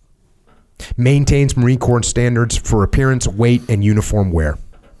 Maintains Marine Corps standards for appearance, weight, and uniform wear.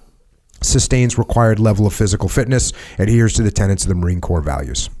 Sustains required level of physical fitness. Adheres to the tenets of the Marine Corps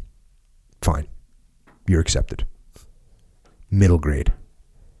values. Fine. You're accepted. Middle grade.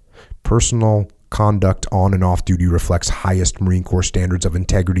 Personal conduct on and off duty reflects highest Marine Corps standards of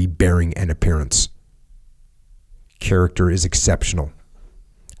integrity, bearing, and appearance. Character is exceptional.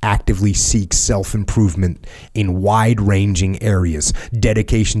 Actively seeks self-improvement in wide-ranging areas.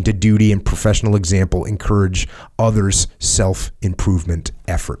 Dedication to duty and professional example encourage others' self-improvement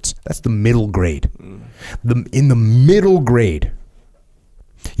efforts. That's the middle grade. In the middle grade,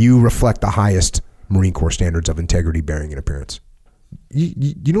 you reflect the highest Marine Corps standards of integrity, bearing, and appearance.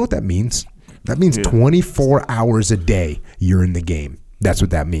 You know what that means? That means 24 hours a day you're in the game. That's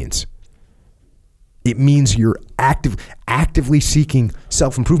what that means. It means you're actively seeking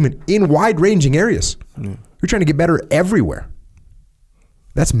self-improvement in wide-ranging areas. You're trying to get better everywhere.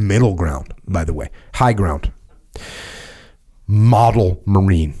 That's middle ground, by the way. High ground. Model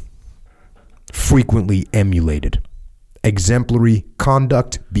Marine. Frequently emulated. Exemplary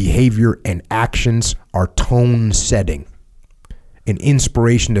conduct, behavior, and actions are tone setting. An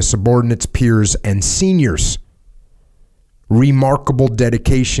inspiration to subordinates, peers, and seniors. Remarkable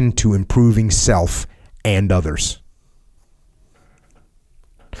dedication to improving self and others.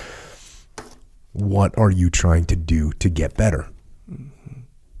 What are you trying to do to get better?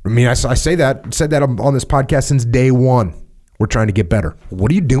 I mean, I said that on this podcast since day one. We're trying to get better.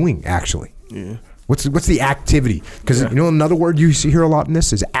 What are you doing, actually? Yeah. What's the activity? Because you know another word you see here a lot in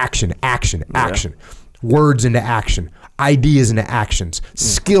this is action. Words into action. Ideas into actions.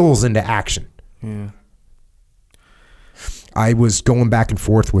 Skills into action. Yeah. I was going back and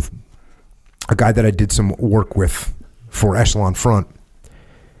forth with a guy that I did some work with for Echelon Front,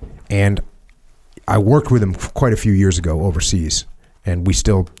 and I worked with him quite a few years ago overseas, and we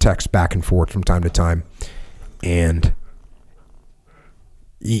still text back and forth from time to time. And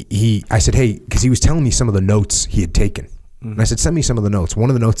I said, hey, because he was telling me some of the notes he had taken. And I said, send me some of the notes. One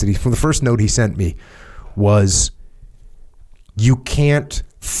of the notes from the first note he sent me was, you can't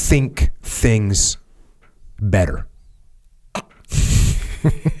think things better.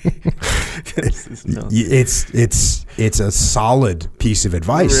 It's a solid piece of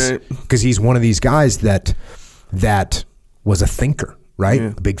advice, because he's one of these guys that was a thinker, right?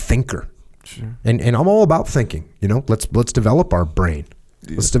 A big thinker. Sure. And I'm all about thinking. Let's develop our brain.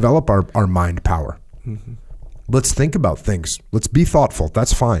 Let's develop our mind power. Mm-hmm. Let's think about things. Let's be thoughtful.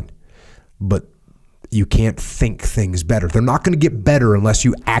 That's fine. But you can't think things better. They're not going to get better unless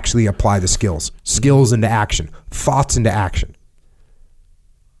you actually apply the skills. Skills into action. Thoughts into action.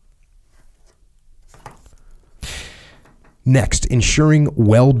 Next, ensuring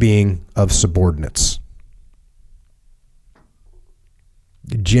well-being of subordinates.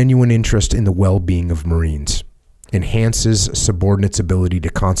 Genuine interest in the well-being of Marines enhances subordinates' ability to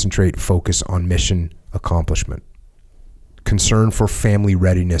concentrate, focus on mission accomplishment. Concern for family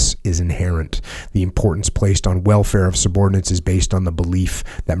readiness is inherent. The importance placed on welfare of subordinates is based on the belief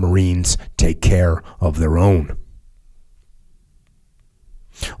that Marines take care of their own.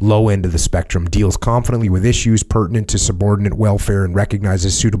 Low end of the spectrum deals confidently with issues pertinent to subordinate welfare and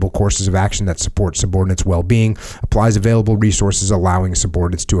recognizes suitable courses of action that support subordinates' well-being, applies available resources allowing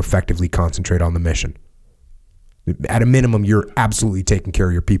subordinates to effectively concentrate on the mission. At a minimum, you're absolutely taking care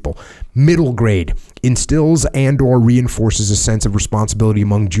of your people. Middle grade instills and or reinforces a sense of responsibility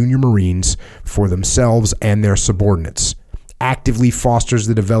among junior Marines for themselves and their subordinates. Actively fosters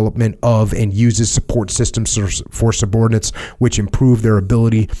the development of and uses support systems for subordinates which improve their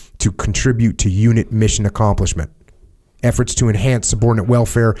ability to contribute to unit mission accomplishment. Efforts to enhance subordinate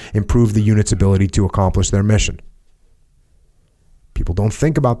welfare improve the unit's ability to accomplish their mission. People don't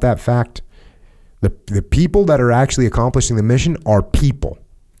think about that fact. The people that are actually accomplishing the mission are people.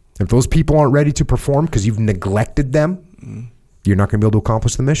 If those people aren't ready to perform because you've neglected them, you're not going to be able to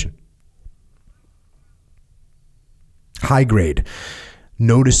accomplish the mission. High grade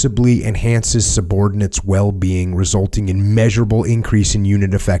noticeably enhances subordinates' well-being, resulting in measurable increase in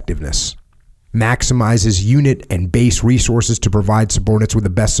unit effectiveness. Maximizes unit and base resources to provide subordinates with the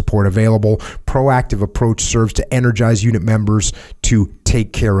best support available. Proactive approach serves to energize unit members to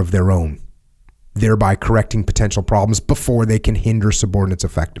take care of their own, thereby correcting potential problems before they can hinder subordinates'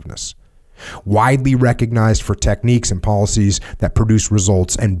 effectiveness. Widely recognized for techniques and policies that produce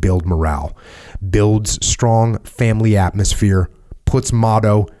results and build morale. Builds strong family atmosphere. Puts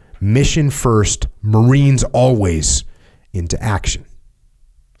motto, mission first, Marines always, into action.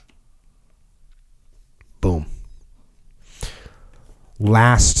 Boom.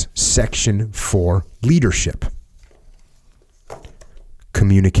 Last section for leadership.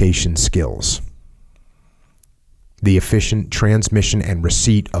 Communication skills. The efficient transmission and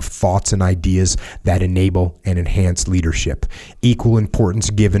receipt of thoughts and ideas that enable and enhance leadership. Equal importance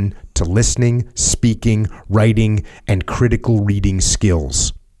given to listening, speaking, writing, and critical reading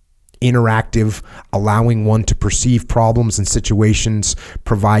skills. interactive, allowing one to perceive problems and situations,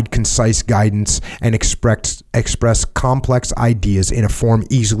 provide concise guidance, and express complex ideas in a form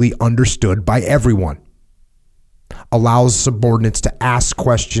easily understood by everyone. Allows subordinates to ask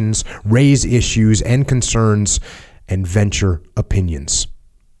questions, raise issues and concerns, and venture opinions.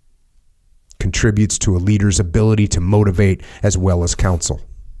 Contributes to a leader's ability to motivate as well as counsel.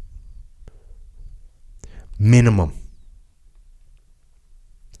 Minimum.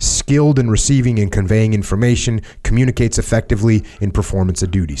 Skilled in receiving and conveying information, communicates effectively in performance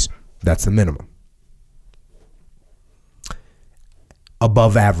of duties. That's the minimum.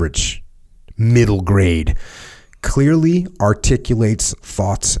 Above average, middle grade, clearly articulates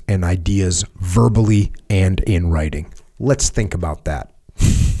thoughts and ideas verbally and in writing. Let's think about that.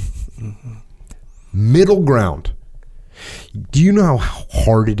 Middle ground. Do you know how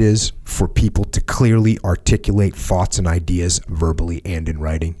hard it is for people to clearly articulate thoughts and ideas verbally and in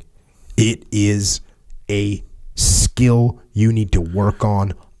writing? It is a skill you need to work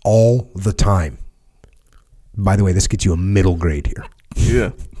on all the time. By the way, this gets you a middle grade here.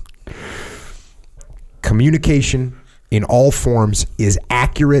 Yeah. Communication in all forms is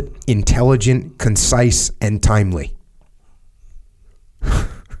accurate, intelligent, concise, and timely.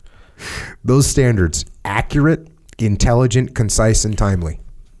 Those standards: accurate, intelligent, concise, and timely.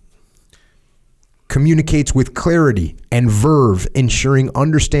 Communicates with clarity and verve, ensuring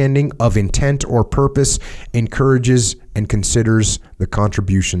understanding of intent or purpose, encourages and considers the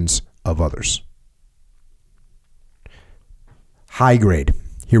contributions of others. High grade.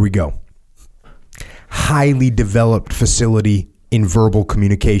 Here we go. Highly developed facility in verbal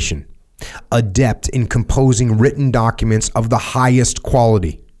communication. Adept in composing written documents of the highest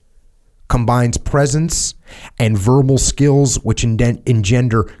quality. Combines presence and verbal skills which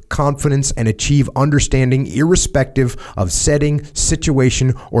engender confidence and achieve understanding irrespective of setting,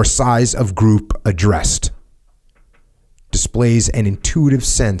 situation, or size of group addressed. Displays an intuitive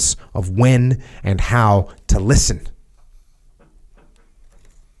sense of when and how to listen.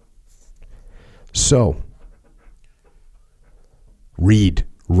 So, read,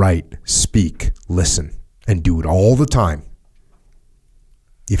 write, speak, listen, and do it all the time.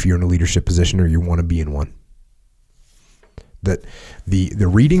 If you're in a leadership position or you want to be in one. That the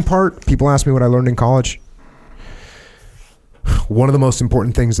reading part, people ask me what I learned in college. One of the most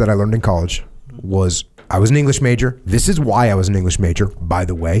important things that I learned in college was I was an English major. This is why I was an English major, by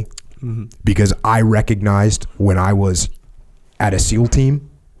the way, because I recognized when I was at a SEAL team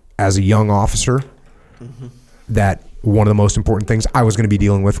as a young officer that one of the most important things I was going to be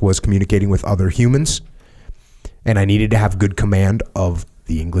dealing with was communicating with other humans. And I needed to have good command of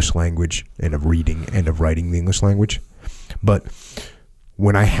the English language and of reading and of writing the English language. But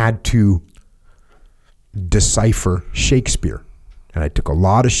when I had to decipher Shakespeare, and I took a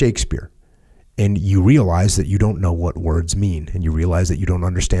lot of Shakespeare, and you realize that you don't know what words mean, and you realize that you don't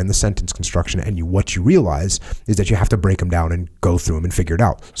understand the sentence construction, and what you realize is that you have to break them down and go through them and figure it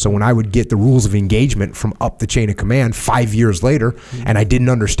out. So when I would get the rules of engagement from up the chain of command 5 years later, and I didn't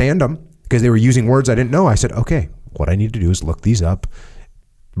understand them because they were using words I didn't know, I said, okay, what I need to do is look these up,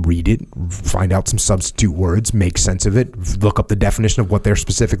 read it, find out some substitute words, make sense of it, look up the definition of what they're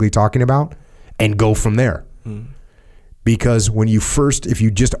specifically talking about, and go from there. Because when you if you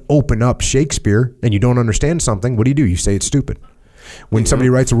just open up Shakespeare and you don't understand something, what do? You say it's stupid. When somebody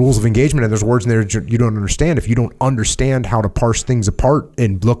writes the rules of engagement and there's words in there you don't understand, if you don't understand how to parse things apart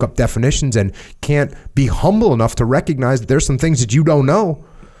and look up definitions and can't be humble enough to recognize that there's some things that you don't know,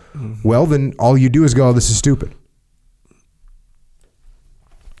 well, then all you do is go, oh, this is stupid.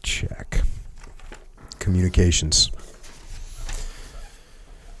 Check. Communications.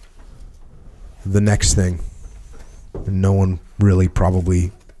 The next thing, no one really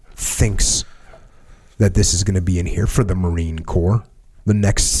probably thinks that this is going to be in here for the Marine Corps. The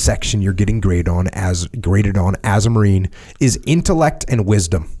next section you're getting graded on as a Marine is intellect and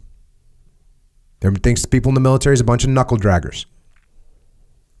wisdom. Everyone thinks people in the military is a bunch of knuckle draggers.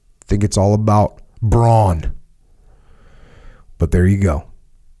 Think it's all about brawn. But there you go.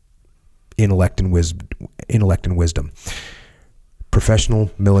 Intellect and wisdom.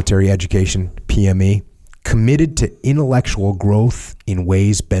 Professional military education, PME, committed to intellectual growth in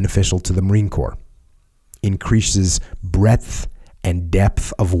ways beneficial to the Marine Corps. Increases breadth and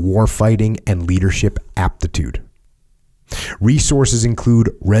depth of warfighting and leadership aptitude. Resources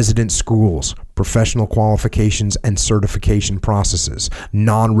include resident schools, professional qualifications and certification processes,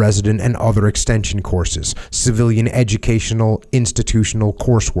 non-resident and other extension courses, civilian educational institutional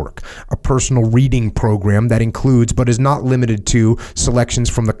coursework, a personal reading program that includes but is not limited to selections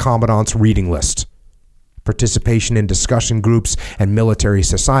from the Commandant's reading list. participation in discussion groups and military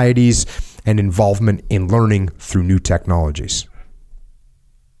societies, and involvement in learning through new technologies.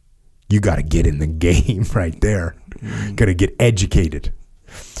 You got to get in the game right there. Got to get educated.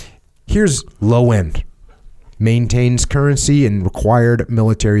 Here's low end. Maintains currency and required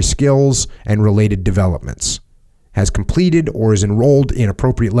military skills and related developments. Has completed or is enrolled in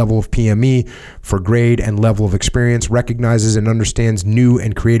appropriate level of PME for grade and level of experience, recognizes and understands new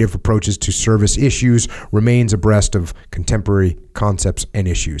and creative approaches to service issues, remains abreast of contemporary concepts and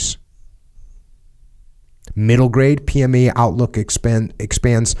issues. Middle grade PME outlook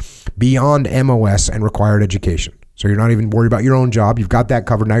expands beyond MOS and required education. So you're not even worried about your own job. You've got that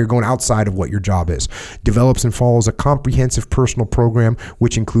covered. Now you're going outside of what your job is. Develops and follows a comprehensive personal program,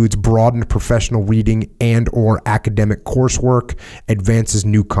 which includes broadened professional reading and or academic coursework, advances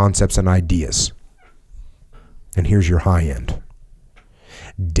new concepts and ideas. And here's your high end.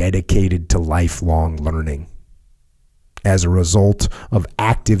 Dedicated to lifelong learning. As a result of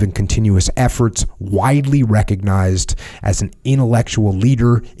active and continuous efforts, widely recognized as an intellectual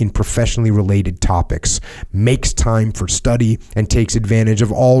leader in professionally related topics, makes time for study and takes advantage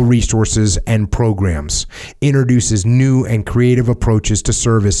of all resources and programs, introduces new and creative approaches to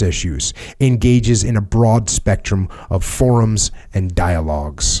service issues, engages in a broad spectrum of forums and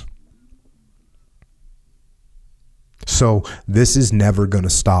dialogues. So this is never going to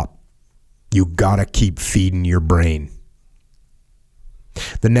stop. You got to keep feeding your brain.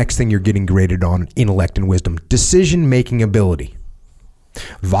 The next thing you're getting graded on, intellect and wisdom. Decision-making ability.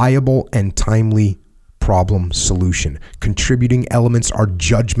 Viable and timely problem solution. Contributing elements are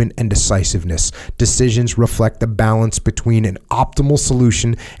judgment and decisiveness. Decisions reflect the balance between an optimal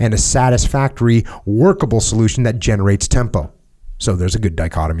solution and a satisfactory, workable solution that generates tempo. So there's a good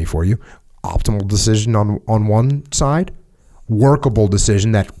dichotomy for you. Optimal decision on one side, workable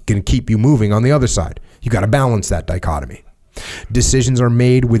decision that can keep you moving on the other side. You got to balance that dichotomy. Decisions are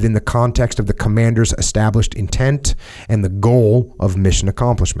made within the context of the commander's established intent and the goal of mission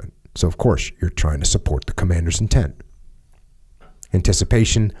accomplishment. So, of course, you're trying to support the commander's intent.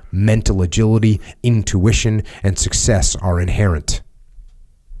 Anticipation, mental agility, intuition, and success are inherent.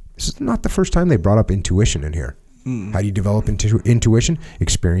 This is not the first time they brought up intuition in here. How do you develop intuition?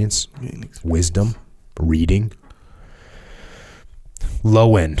 Experience, wisdom, reading.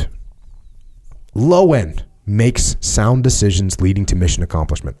 Low end. Low end. Makes sound decisions leading to mission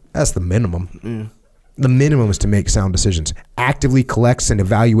accomplishment. That's the minimum. The minimum is to make sound decisions. Actively collects and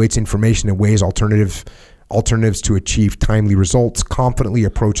evaluates information in ways alternatives to achieve timely results, confidently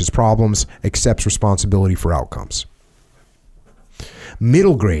approaches problems, accepts responsibility for outcomes.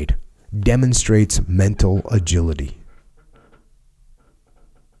 Middle grade demonstrates mental agility.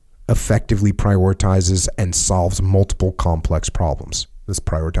 Effectively prioritizes and solves multiple complex problems. Let's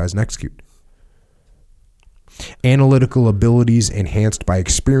prioritize and execute. Analytical abilities enhanced by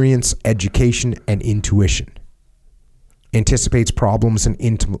experience, education, and intuition. Anticipates problems and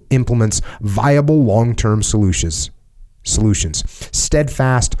implements viable long-term solutions.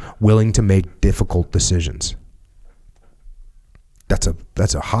 Steadfast, willing to make difficult decisions.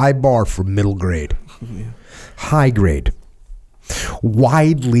 That's a high bar for middle grade. High grade.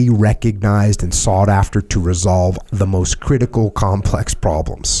 Widely recognized and sought after to resolve the most critical complex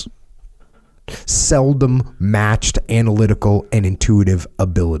problems. Seldom matched analytical and intuitive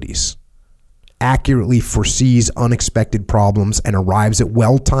abilities. Accurately foresees unexpected problems and arrives at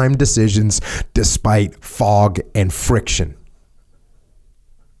well-timed decisions despite fog and friction.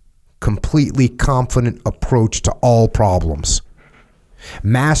 Completely confident approach to all problems.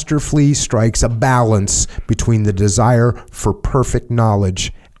 Masterfully strikes a balance between the desire for perfect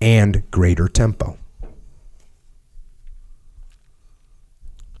knowledge and greater tempo.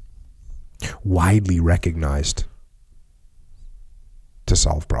 Widely recognized to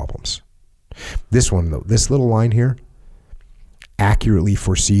solve problems. This one, though, this little line here, accurately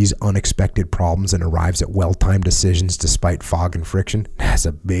foresees unexpected problems and arrives at well-timed decisions despite fog and friction. That's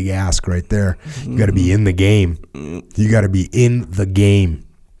a big ask right there. You got to be in the game. You got to be in the game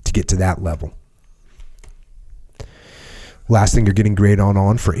to get to that level. Last thing you're getting graded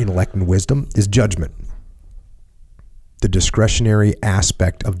on for intellect and wisdom is judgment. The discretionary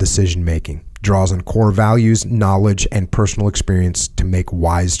aspect of decision making. Draws on core values, knowledge, and personal experience to make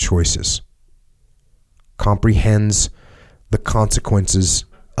wise choices. Comprehends the consequences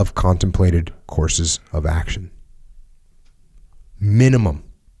of contemplated courses of action. Minimum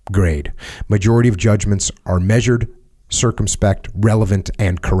grade. Majority of judgments are measured, circumspect, relevant,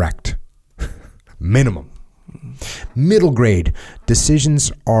 and correct. Minimum. Middle grade.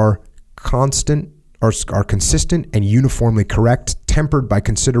 Decisions are consistent and uniformly correct, tempered by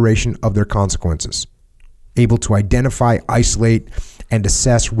consideration of their consequences. able to identify, isolate, and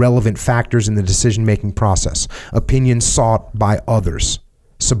assess relevant factors in the decision-making process, opinions sought by others,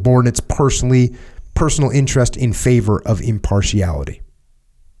 subordinates personal interest in favor of impartiality.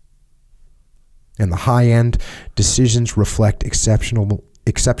 And the high end, decisions reflect exceptional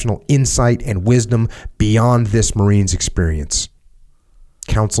insight and wisdom beyond this Marine's experience.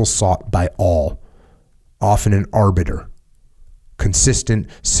 Counsel sought by all, often an arbiter. Consistent,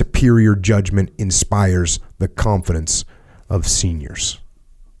 superior judgment inspires the confidence of seniors.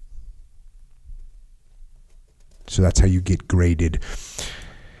 So that's how you get graded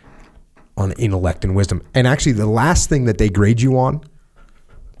on intellect and wisdom. And actually, the last thing that they grade you on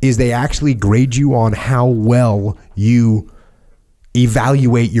is they actually grade you on how well you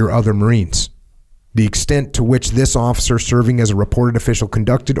evaluate your other Marines. The extent to which this officer serving as a reported official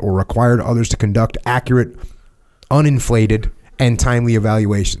conducted or required others to conduct accurate, uninflated, and timely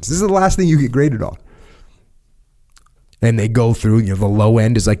evaluations. This is the last thing you get graded on. And they go through, the low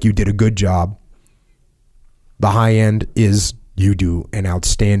end is like you did a good job. The high end is you do an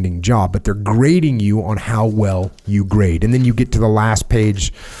outstanding job, but they're grading you on how well you grade. And then you get to the last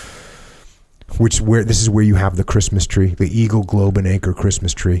page, this is where you have the Christmas tree, the Eagle, Globe, and Anchor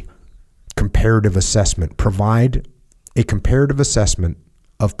Christmas tree. Comparative assessment. Provide a comparative assessment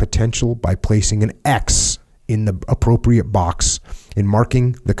of potential by placing an X in the appropriate box. In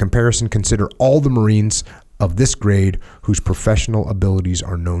marking the comparison, consider all the Marines of this grade whose professional abilities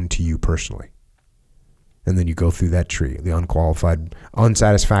are known to you personally. And then you go through that tree. The unqualified,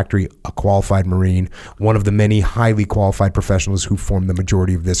 unsatisfactory, a qualified Marine, one of the many highly qualified professionals who form the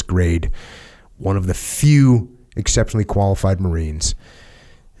majority of this grade, one of the few exceptionally qualified Marines.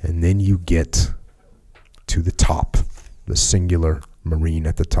 And then you get to the top, the singular Marine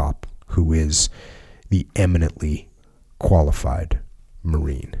at the top, who is the eminently qualified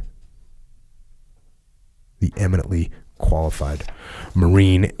Marine. The eminently qualified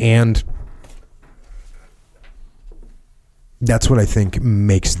Marine. And that's what I think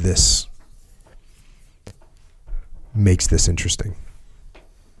makes this interesting,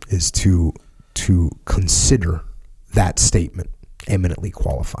 is to consider that statement, eminently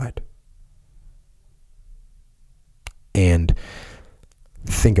qualified, and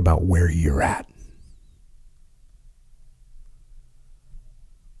think about where you're at.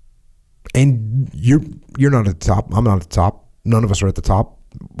 And you're not at the top. I'm not at the top. None of us are at the top.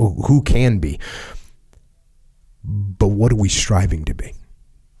 Who can be? But what are we striving to be?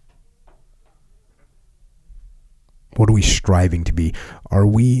 What are we striving to be? Are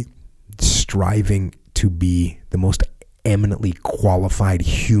we striving to be the most eminently qualified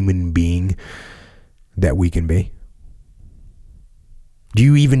human being that we can be? Do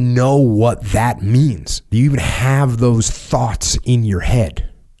you even know what that means? Do you even have those thoughts in your head?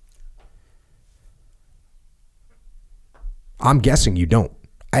 I'm guessing you don't.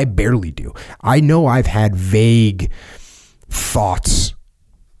 I barely do. I know I've had vague thoughts.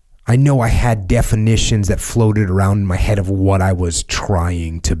 I know I had definitions that floated around in my head of what I was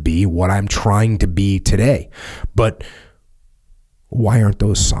trying to be, what I'm trying to be today. But why aren't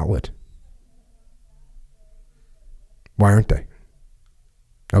those solid? Why aren't they?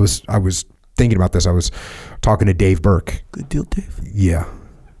 I was thinking about this. I was talking to Dave Burke. Good deal, Dave. Yeah.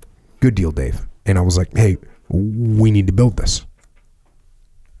 Good deal, Dave. And I was like, hey, we need to build this.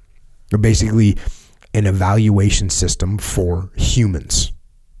 Basically, an evaluation system for humans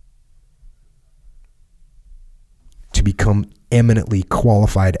to become eminently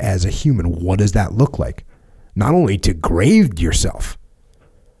qualified as a human. What does that look like? Not only to grade yourself,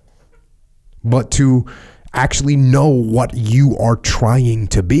 but to actually know what you are trying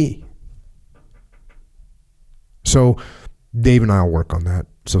to be. So Dave and I will work on that.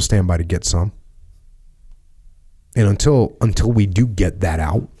 So stand by to get some. And until we do get that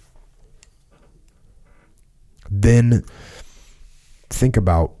out, then think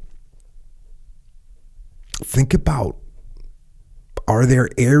about, are there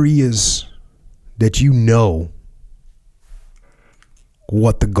areas that you know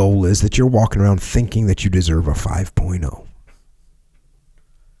what the goal is, that you're walking around thinking that you deserve a 5.0,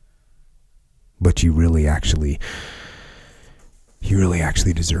 but you really actually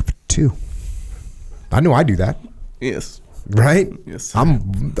deserve a 2? I know I do that. Yes. Right? Yes. Sir.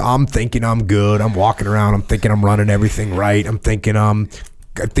 I'm thinking I'm good. I'm walking around. I'm thinking I'm running everything right. I'm thinking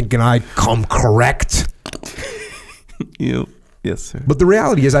I come correct. You. Yes, sir. But the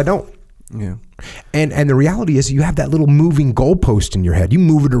reality is I don't. Yeah. And the reality is you have that little moving goalpost in your head. You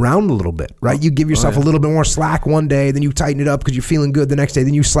move it around a little bit, right? You give yourself a little bit more slack one day, then you tighten it up because you're feeling good the next day,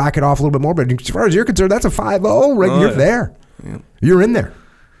 then you slack it off a little bit more. But as far as you're concerned, that's a 5.0, right? You're there. Yeah. You're in there.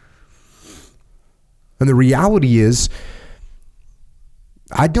 And the reality is,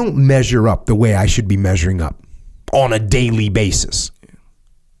 I don't measure up the way I should be measuring up on a daily basis,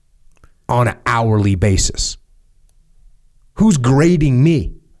 on an hourly basis. Who's grading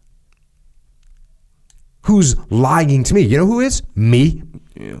me? Who's lying to me? You know who is? Me.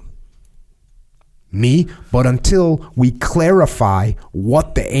 Yeah. Me. But until we clarify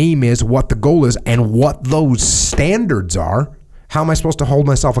what the aim is, what the goal is, and what those standards are, how am I supposed to hold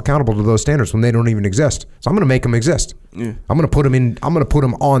myself accountable to those standards when they don't even exist? So I'm going to make them exist. Yeah. I'm going to put them in. I'm going to put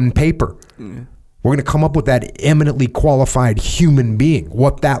them on paper. Yeah. We're going to come up with that eminently qualified human being,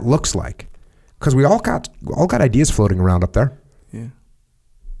 what that looks like, because we all got ideas floating around up there. Yeah.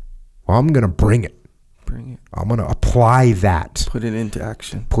 Well, I'm going to bring it. Bring it. I'm going to apply that. Put it into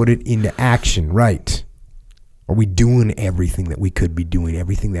action. Put it into action, right? Are we doing everything that we could be doing,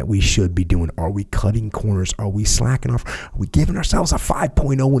 everything that we should be doing? Are we cutting corners? Are we slacking off? Are we giving ourselves a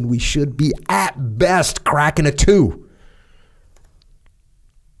 5.0 when we should be at best cracking a 2?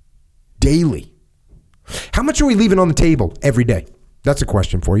 Daily. How much are we leaving on the table every day? That's a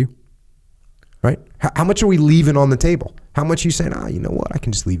question for you, right? How much are we leaving on the table? How much are you saying, you know what? I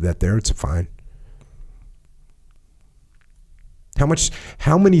can just leave that there. It's fine.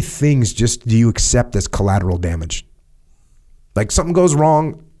 How many things just do you accept as collateral damage? Like something goes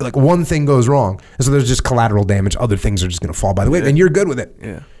wrong, like one thing goes wrong, and so there's just collateral damage. Other things are just going to fall by the way, and you're good with it.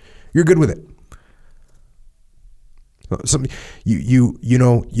 Yeah, you're good with it.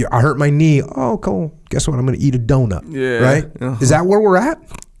 I hurt my knee. Oh, cool. Guess what? I'm going to eat a donut. Yeah, right. Uh-huh. Is that where we're at?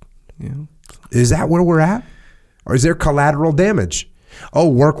 Yeah. Is that where we're at, or is there collateral damage? Oh,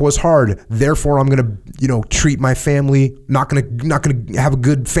 work was hard, therefore I'm going to, treat my family, not going to have a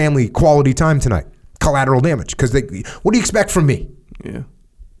good family quality time tonight. Collateral damage, because what do you expect from me? Yeah.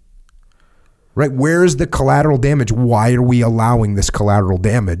 Right? Where is the collateral damage? Why are we allowing this collateral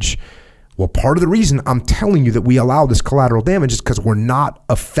damage? Well, part of the reason I'm telling you that we allow this collateral damage is because we're not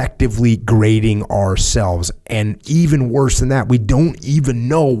effectively grading ourselves. And even worse than that, we don't even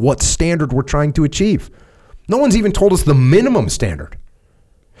know what standard we're trying to achieve. No one's even told us the minimum standard.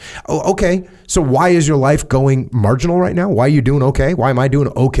 Oh, okay. So why is your life going marginal right now? Why are you doing okay? Why am I doing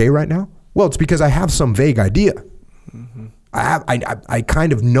okay right now? Well, it's because I have some vague idea. Mm-hmm. I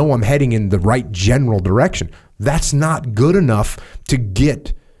kind of know I'm heading in the right general direction. That's not good enough to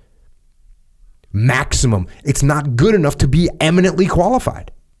get maximum. It's not good enough to be eminently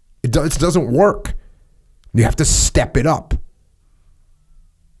qualified. It doesn't work. You have to step it up.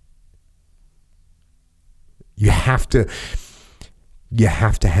 You have to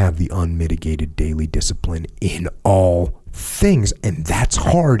have the unmitigated daily discipline in all things. And that's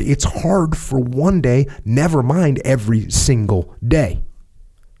hard. It's hard for one day, never mind every single day.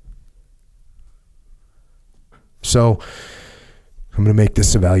 So I'm going to make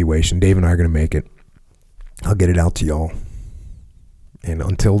this evaluation. Dave and I are going to make it. I'll get it out to y'all. And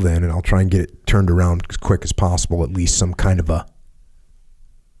until then, and I'll try and get it turned around as quick as possible, at least some kind of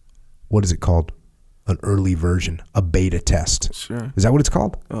what is it called? An early version, a beta test. Sure. Is that what it's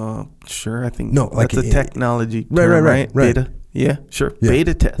called? Sure. I think no, like that's a technology right, term, right. Beta. Yeah, sure. Yeah.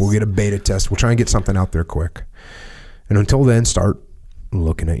 Beta test. We'll get a beta test. We'll try and get something out there quick. And until then, start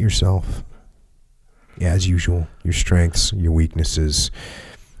looking at yourself. As usual, your strengths, your weaknesses,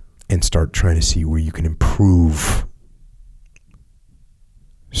 and start trying to see where you can improve.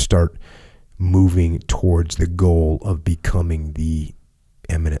 Start moving towards the goal of becoming the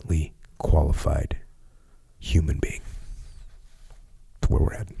eminently qualified human being. That's where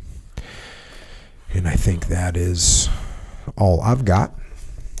we're at. And I think that is all I've got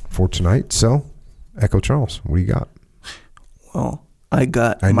for tonight. So, Echo Charles, what do you got? Well, I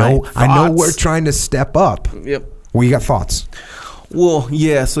know we're trying to step up. Yep. Well, you got thoughts? Well,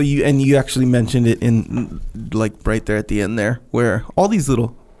 yeah. So you actually mentioned it in like right there at the end there, where all these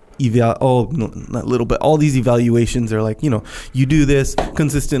little not little, but all these evaluations are like, you do this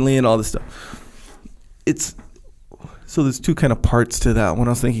consistently and all this stuff. So there's two kind of parts to that. When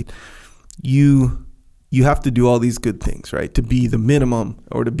I was thinking, you have to do all these good things, right, to be the minimum,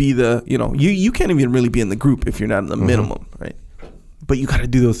 or to be the, you can't even really be in the group if you're not in the minimum, right? But you got to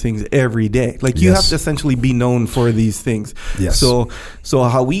do those things every day. Like you have to essentially be known for these things. Yes. So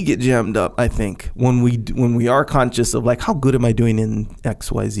how we get jammed up, I think, when we are conscious of like, how good am I doing in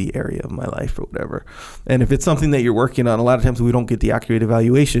XYZ area of my life or whatever. And if it's something that you're working on, a lot of times we don't get the accurate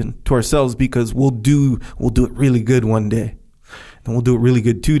evaluation to ourselves, because we'll do it really good one day, and we'll do it really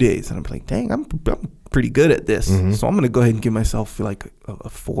good 2 days, and I'm like, dang, I'm pretty good at this. Mm-hmm. So I'm going to go ahead and give myself like a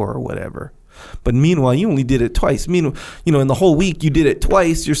 4 or whatever. But meanwhile, you only did it twice. In the whole week, you did it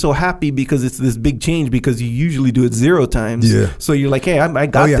twice. You're so happy because it's this big change because you usually do it 0 times. Yeah. So you're like, hey, I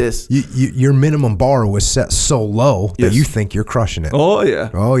got this. Your minimum bar was set so low that you think you're crushing it. Oh, yeah.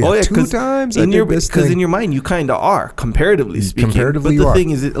 2 times I did this thing. Because in your mind, you kind of are, comparatively speaking. But the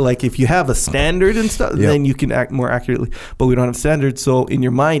thing is, like, if you have a standard and stuff, then you can act more accurately. But we don't have standards. So in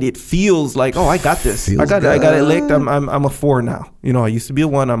your mind, it feels like, oh, I got this. I got it licked. I'm a 4 now. I used to be a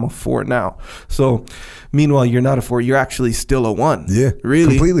 1. I'm a 4 now. So meanwhile, you're not a 4. You're actually still a 1. Yeah.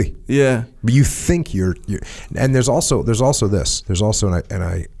 Really? Completely. Yeah. But you think you're and there's also this. There's also, and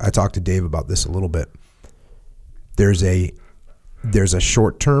I talked to Dave about this a little bit. There's a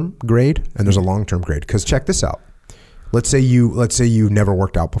short-term grade and there's a long-term grade. Because check this out. Let's say you never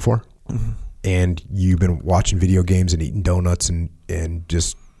worked out before, and you've been watching video games and eating donuts and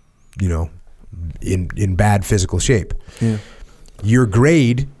just, in bad physical shape. Yeah.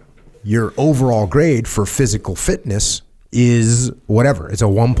 Your overall grade for physical fitness is whatever. It's a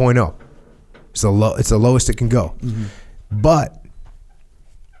 1.0. It's the lowest it can go. Mm-hmm. But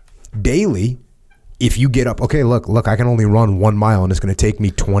daily, if you get up, okay, look, I can only run 1 mile and it's going to take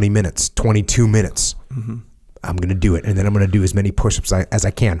me 20 minutes, 22 minutes. Mm-hmm. I'm going to do it. And then I'm going to do as many push-ups as I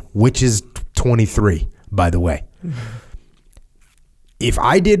can, which is 23, by the way. Mm-hmm. If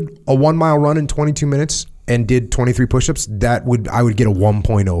I did a 1 mile run in 22 minutes and did 23 push-ups, I would get a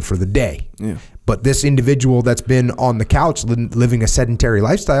 1.0 for the day. Yeah. But this individual that's been on the couch living a sedentary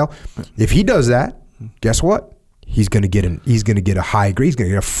lifestyle, if he does that, guess what? He's going to get a high grade. He's going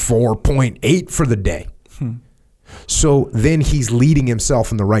to get a 4.8 for the day. So then he's leading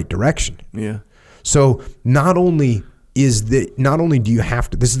himself in the right direction. Yeah. So not only do you have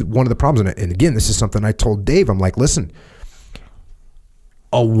to, this is one of the problems, and again, this is something I told Dave. I'm like, listen,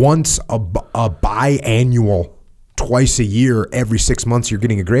 a biannual, twice a year, every 6 months you're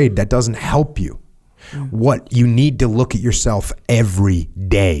getting a grade, that doesn't help you. What you need to look at yourself every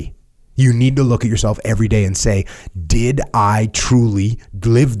day. You need to look at yourself every day and say, did I truly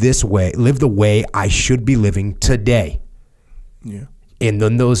live the way I should be living today? Yeah. And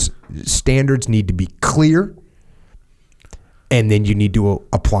then those standards need to be clear, and then you need to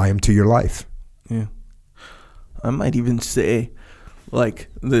apply them to your life. Yeah. I might even say, like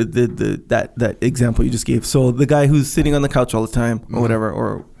that example you just gave. So the guy who's sitting on the couch all the time or whatever,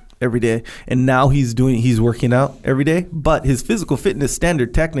 or every day, and now he's working out every day, but his physical fitness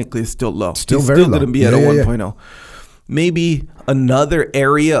standard technically is still low. He's still going to be at a 1.0. Maybe another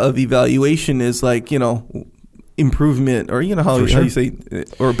area of evaluation is like, improvement, or how you say,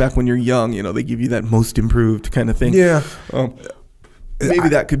 or back when you're young, they give you that most improved kind of thing. Yeah. Maybe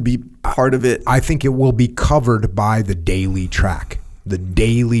that could be part of it. I think it will be covered by the daily track.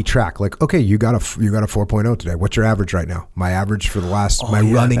 Like, okay, you got a 4.0 today. What's your average right now? My average for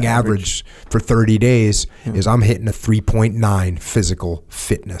running average for 30 days is I'm hitting a 3.9 physical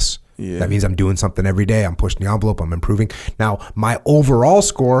fitness. Yeah. That means I'm doing something every day. I'm pushing the envelope. I'm improving. Now, my overall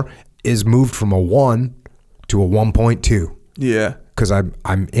score is moved from a 1 to a 1.2. Yeah. Because I'm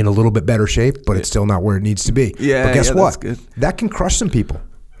in a little bit better shape, but it's still not where it needs to be. Yeah. But guess what? That's good. That can crush some people.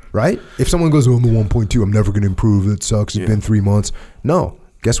 Right? If someone goes, I'm a 1.2, I'm never going to improve. It sucks. It's been 3 months. No.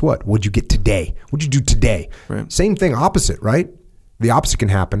 Guess what? What'd you get today? What'd you do today? Right. Same thing, opposite, right? The opposite can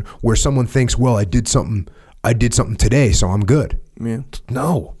happen where someone thinks, well, I did something today, so I'm good. Yeah.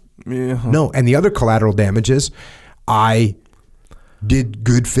 No. Yeah. No. And the other collateral damage is I did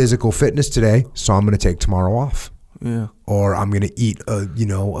good physical fitness today, so I'm going to take tomorrow off. Yeah. Or I'm going to eat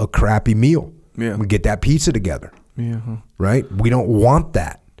a crappy meal. Yeah. We get that pizza together. Yeah. Right? We don't want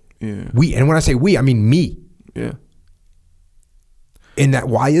that. Yeah. And when I say we, I mean me. Yeah. And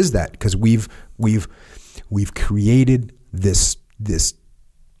why is that? Because we've created this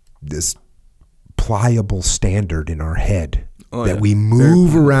pliable standard in our head that we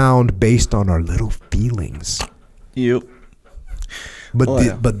move around based on our little feelings. Yep.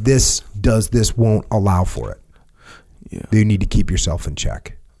 But this won't allow for it. Yeah. You need to keep yourself in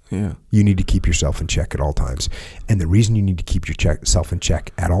check. Yeah. You need to keep yourself in check at all times. And the reason you need to keep yourself in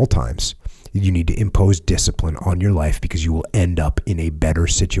check at all times, you need to impose discipline on your life, because you will end up in a better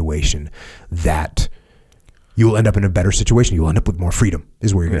situation. You will end up with more freedom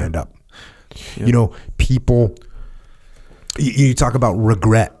is where you're going to end up. Yeah. People, you talk about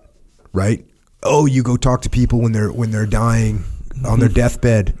regret, right? Oh, you go talk to people when they're dying on their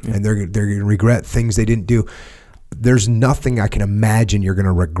deathbed, and they're going to regret things they didn't do. There's nothing I can imagine you're going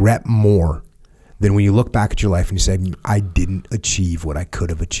to regret more than when you look back at your life and you say, I didn't achieve what I could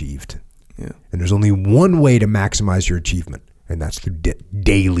have achieved. Yeah. And there's only one way to maximize your achievement, and that's through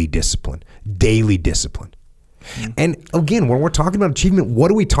daily discipline. Daily discipline. And again, when we're talking about achievement,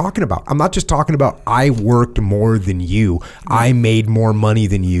 what are we talking about? I'm not just talking about I worked more than you. I made more money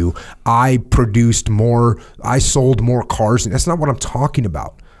than you. I produced more. I sold more cars. That's not what I'm talking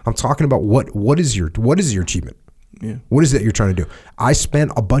about. I'm talking about what is your achievement? Yeah. What is it you're trying to do? I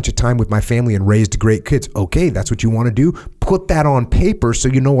spent a bunch of time with my family and raised great kids. Okay, that's what you want to do. Put that on paper so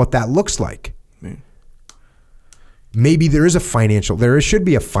you know what that looks like. Yeah. Maybe there should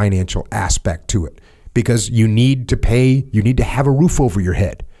be a financial aspect to it. Because you need to have a roof over your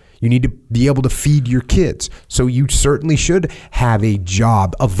head. You need to be able to feed your kids. So you certainly should have a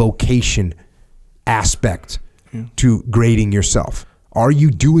job, a vocation aspect to grading yourself. Are you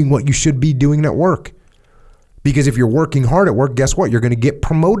doing what you should be doing at work? Because if you're working hard at work, guess what? You're going to get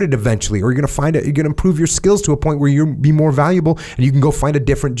promoted eventually, or you're going to improve your skills to a point where you'll be more valuable and you can go find a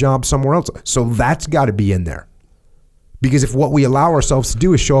different job somewhere else. So that's got to be in there. Because if what we allow ourselves to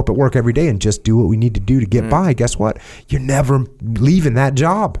do is show up at work every day and just do what we need to do to get by, guess what? You're never leaving that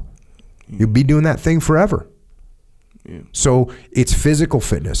job. You'll be doing that thing forever. Yeah. So it's physical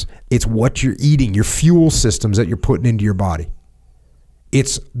fitness. It's what you're eating, your fuel systems that you're putting into your body.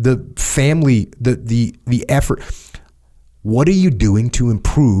 It's the family, the effort. What are you doing to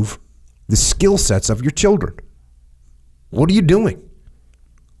improve the skill sets of your children? What are you doing?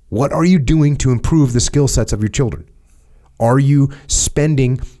 What are you doing to improve the skill sets of your children? Are you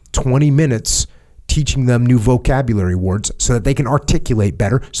spending 20 minutes teaching them new vocabulary words so that they can articulate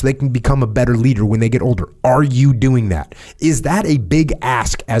better, so they can become a better leader when they get older? Are you doing that? Is that a big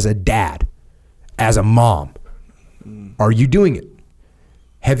ask as a dad, as a mom? Are you doing it?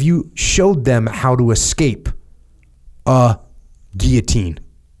 Have you showed them how to escape a guillotine?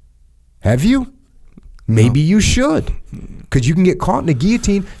 Have you? Maybe you should, because you can get caught in a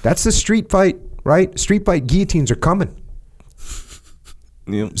guillotine. That's the street fight, right? Street fight guillotines are coming.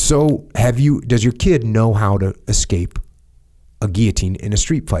 Yep. So does your kid know how to escape a guillotine in a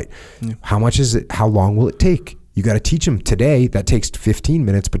street fight? Yep. How much is it? How long will it take? You got to teach them today. That takes 15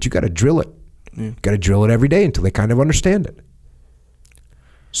 minutes, but you got to drill it. You got to drill it every day until they kind of understand it.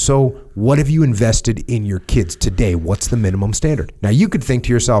 So what have you invested in your kids today? What's the minimum standard? Now you could think to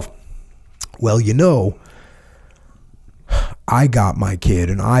yourself, well, I got my kid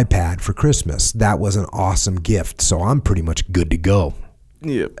an iPad for Christmas. That was an awesome gift. So I'm pretty much good to go.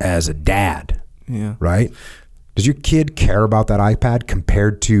 Yep. As a dad, right? Does your kid care about that iPad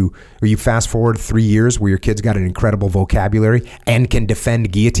compared to, or you fast forward 3 years where your kid's got an incredible vocabulary and can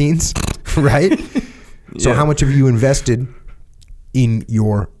defend guillotines, right? So how much have you invested in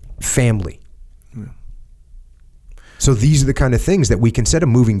your family? So these are the kind of things that we can set a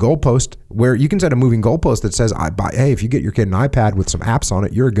moving goalpost, where you can set a moving goalpost that says, hey, if you get your kid an iPad with some apps on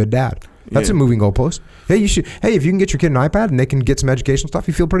it, you're a good dad. That's a moving goalpost. Hey, if you can get your kid an iPad and they can get some educational stuff,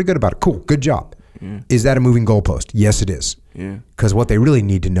 you feel pretty good about it. Cool, good job. Is that a moving goalpost? Yes, it is. Because what they really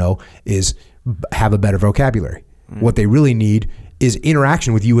need to know is have a better vocabulary. What they really need is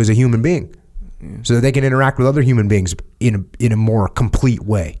interaction with you as a human being, so that they can interact with other human beings in a more complete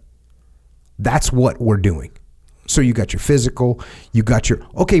way. That's what we're doing. So you got your physical, you got your,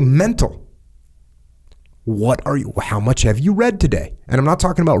 mental. How much have you read today? And I'm not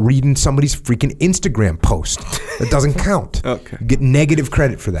talking about reading somebody's freaking Instagram post. That doesn't count. Okay. You get negative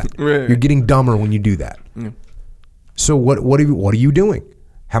credit for that. Right. You're getting dumber when you do that. So what are you doing?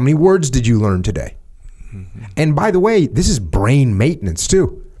 How many words did you learn today? And by the way, this is brain maintenance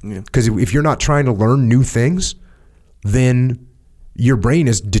too. Because if you're not trying to learn new things, then your brain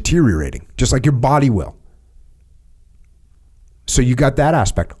is deteriorating, just like your body will. So you got that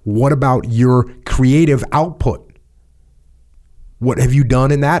aspect. What about your creative output? What have you done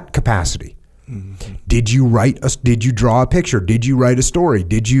in that capacity? Did you draw a picture? Did you write a story?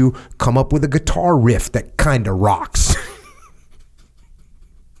 Did you come up with a guitar riff that kind of rocks?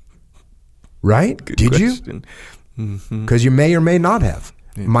 Right? Good Did question. You? Because you may or may not have.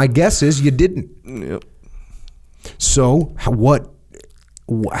 My guess is you didn't. Yep. So what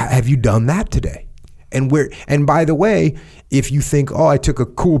have you done that today? And by the way, if you think, I took a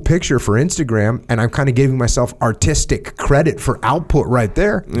cool picture for Instagram and I'm kind of giving myself artistic credit for output right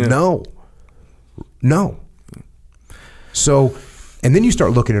there. No. So, and then you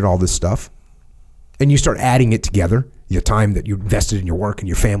start looking at all this stuff and you start adding it together, your time that you invested in your work and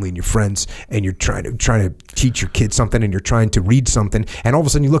your family and your friends, and you're trying to teach your kids something, and you're trying to read something, and all of a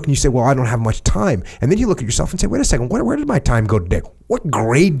sudden you look and you say, well, I don't have much time. And then you look at yourself and say, wait a second, where did my time go today? What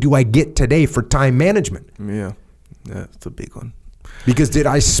grade do I get today for time management? Yeah, that's a big one. Because did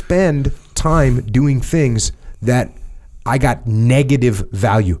I spend time doing things that I got negative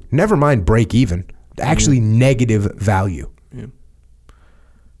value? Never mind break even, actually negative value.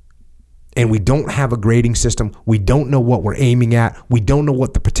 And we don't have a grading system. We don't know what we're aiming at. We don't know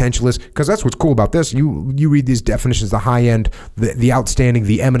what the potential is. Because that's what's cool about this. You read these definitions, the high end, the outstanding,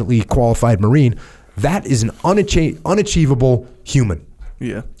 the eminently qualified Marine. That is an unachievable human.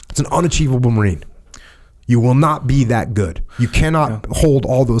 Yeah. It's an unachievable Marine. You will not be that good. You cannot hold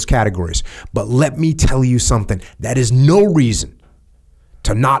all those categories. But let me tell you something. That is no reason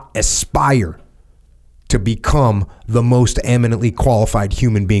to not aspire to become the most eminently qualified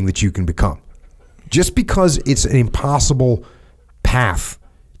human being that you can become. Just because it's an impossible path,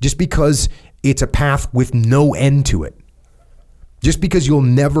 just because it's a path with no end to it, just because you'll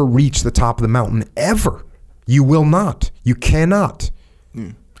never reach the top of the mountain ever, you will not. You cannot.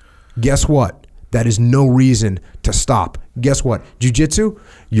 Guess what? That is no reason to stop. Guess what? Jiu-jitsu,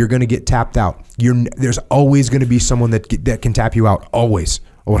 you're going to get tapped out. There's always going to be someone that can tap you out. Always.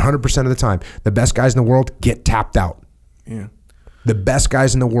 100% of the time. The best guys in the world get tapped out. Yeah. The best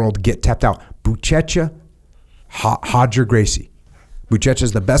guys in the world get tapped out. Buchecha, Roger Gracie. Buchecha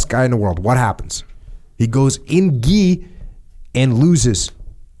is the best guy in the world. What happens? He goes in gi and loses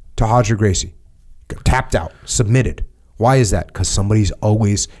to Roger Gracie. Tapped out. Submitted. Why is that? Because somebody's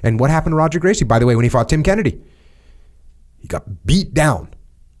always... And what happened to Roger Gracie, by the way, when he fought Tim Kennedy? He got beat down.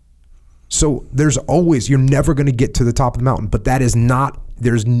 So there's always... You're never going to get to the top of the mountain, but that is not...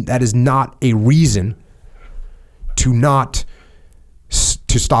 That is not a reason to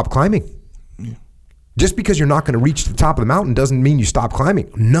stop climbing. Yeah. Just because you're not going to reach the top of the mountain doesn't mean you stop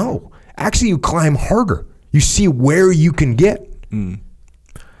climbing. No. Actually, you climb harder. You see where you can get.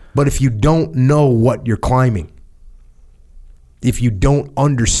 But if you don't know what you're climbing, if you don't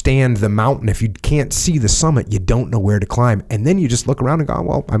understand the mountain, if you can't see the summit, you don't know where to climb. And then you just look around and go,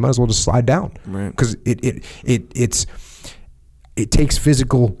 well, I might as well just slide down. Because it takes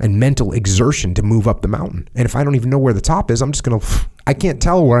physical and mental exertion to move up the mountain. And if I don't even know where the top is, I'm just going to... I can't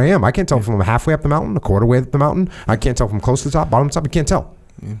tell where I am. I can't tell if I'm halfway up the mountain, a quarter way up the mountain. I can't tell if I'm close to the top, bottom of the top. I can't tell.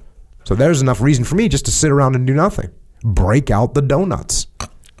 Yeah. So there's enough reason for me just to sit around and do nothing. Break out the donuts.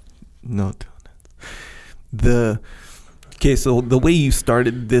 No donuts. So the way you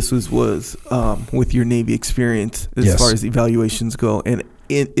started this was with your Navy experience as far as evaluations go. And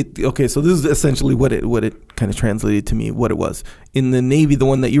so this is essentially what it kind of translated to me, what it was. In the Navy, the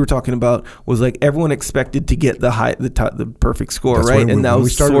one that you were talking about was like everyone expected to get the perfect score. That's right? And that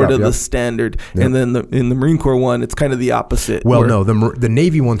was sort of the standard. Yep. And then in the Marine Corps one, it's kind of the opposite. Well, no, the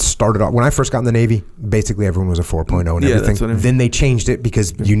Navy one started off, when I first got in the Navy, basically everyone was a 4.0 and everything. That's what I mean. Then they changed it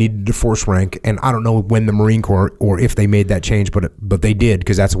because you needed to force rank. And I don't know when the Marine Corps or if they made that change, but they did,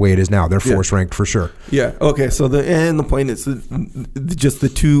 because that's the way it is now. They're force ranked for sure. Yeah. Okay. So the point is just the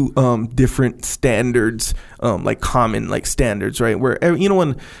two different standards, like common like standards, right? Where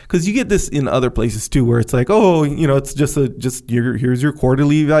because you get this in other places too, where it's like, oh, it's here's your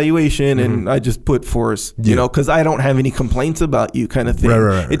quarterly evaluation, and I just put force, because I don't have any complaints about you, kind of thing.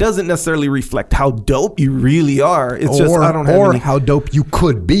 Right. It doesn't necessarily reflect how dope you really are. It's just I don't have any, how dope you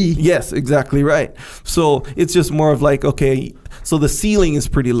could be. Yes, exactly right. So it's just more of like, okay, so the ceiling is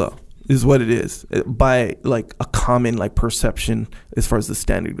pretty low, is what it is, by like a common like perception as far as the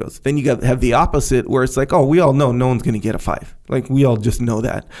standard goes. Then you have the opposite, where it's like, oh, we all know no one's going to get a 5. Like we all just know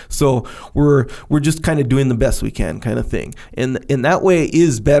that. So we're just kind of doing the best we can, kind of thing. And in that way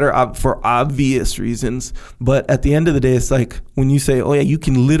is better for obvious reasons. But at the end of the day, it's like when you say, oh yeah, you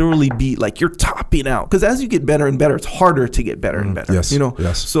can literally be like, you're topping out. Because as you get better and better, it's harder to get better and better. Yes.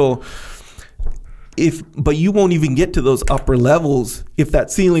 Yes. So but you won't even get to those upper levels if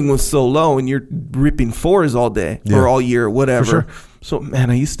that ceiling was so low and you're ripping 4s all day or all year, whatever. Sure. So man,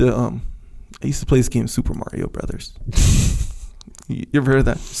 I used to play this game, Super Mario Brothers. You ever heard of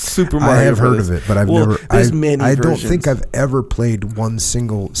that? Super Mario I have Brothers. Heard of it, but I've never. There's many I versions. don't think I've ever played one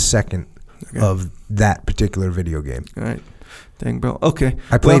single second of that particular video game. All right. Dang, bro. Okay.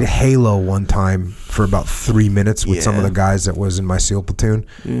 I played Halo one time for about 3 minutes with some of the guys that was in my SEAL platoon.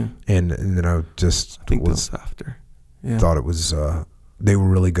 Yeah. And then I think was after. Yeah. Thought it was they were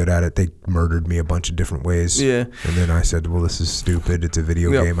really good at it. They murdered me a bunch of different ways. Yeah. And then I said, well, this is stupid. It's a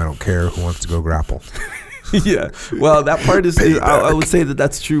video game. I don't care who wants to go grapple. Yeah. Well, that part is I would say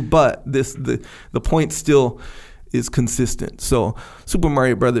that's true, but the point still is consistent. So Super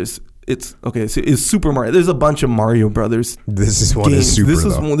Mario Brothers, it's okay. So it's Super Mario. There's a bunch of Mario Brothers. This one is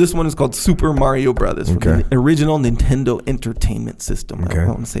super. This one is called Super Mario Brothers from the original Nintendo Entertainment System. I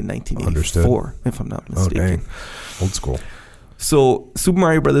want to say 1984, if I'm not mistaken. Okay. Old school. So Super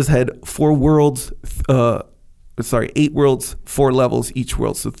Mario Brothers had 8 worlds, 4 levels each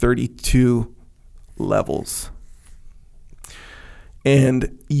world, so 32 levels.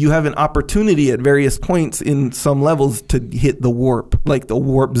 And you have an opportunity at various points in some levels to hit the warp, like the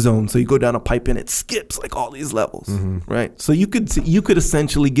warp zone. So you go down a pipe and it skips like all these levels, right? So you could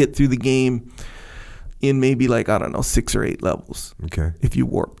essentially get through the game in maybe like, I don't know, 6 or 8 levels. Okay. If you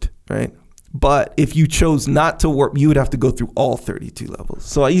warped, right? But if you chose not to warp, you would have to go through all 32 levels.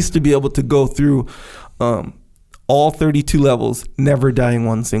 So I used to be able to go through all 32 levels, never dying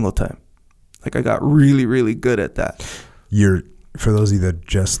one single time. Like I got really, really good at that. For those of you that are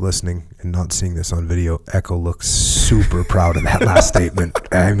just listening and not seeing this on video, Echo looks super proud of that last statement.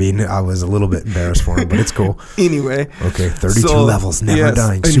 I mean, I was a little bit embarrassed for him, but it's cool. Anyway. Okay, 32 levels, never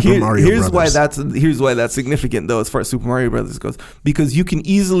dying. Super Mario Brothers. Here's why that's significant, though, as far as Super Mario Brothers goes. Because you can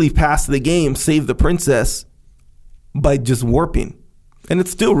easily pass the game, save the princess, by just warping. And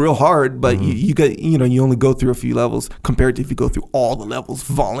it's still real hard, but you only go through a few levels compared to if you go through all the levels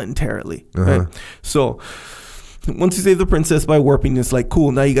voluntarily. Right? So once you save the princess by warping, it's like,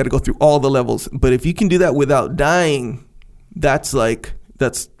 cool, now you got to go through all the levels. But if you can do that without dying, that's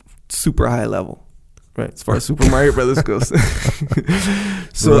super high level, right? As far as Super Mario Brothers goes.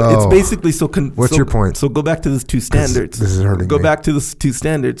 So it's basically what's your point? So go back to the 2 standards. This is hurting me. Go back to the 2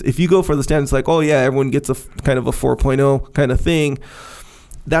 standards. If you go for the standards, like, oh yeah, everyone gets a kind of a 4.0 kind of thing.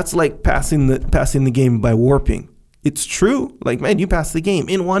 That's like passing the game by warping. It's true. Like, man, you passed the game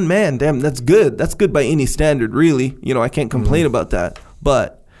in one man. Damn, that's good. That's good by any standard, really. I can't complain about that.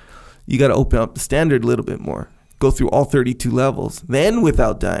 But you got to open up the standard a little bit more. Go through all 32 levels. Then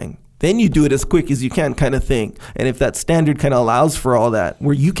without dying. Then you do it as quick as you can kind of thing. And if that standard kind of allows for all that,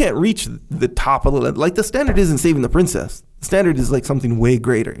 where you can't reach the top of the level. Like, the standard isn't saving the princess. The standard is like something way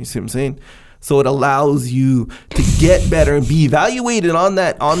greater. You see what I'm saying? So it allows you to get better and be evaluated on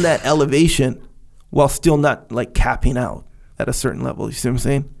that elevation, while still not like capping out at a certain level. You see what I'm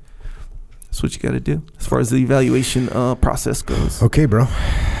saying? That's what you got to do as far as the evaluation process goes. Okay, bro.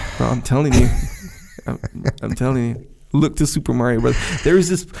 I'm telling you. I'm telling you. Look to Super Mario Bros. There was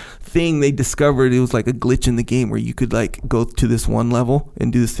this thing they discovered. It was like a glitch in the game where you could like go to this one level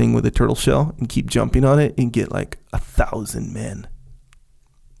and do this thing with a turtle shell and keep jumping on it and get like 1,000 men,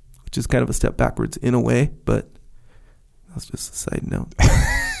 which is kind of a step backwards in a way, but that's just a side note.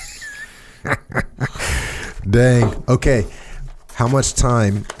 Dang. Okay. How much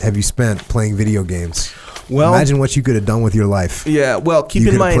time have you spent playing video games? Well, imagine what you could have done with your life. Yeah. Well, keep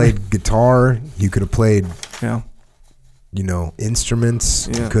in mind, you could have played guitar. You could have played, instruments.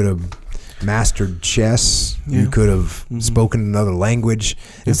 Yeah. You could have mastered chess. Yeah. You could have spoken another language.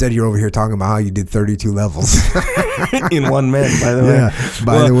 Yeah. Instead, you're over here talking about how you did 32 levels in one man. By the way. Yeah.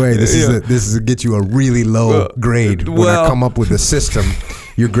 By the way, this is to get you a really low grade. When I come up with a system,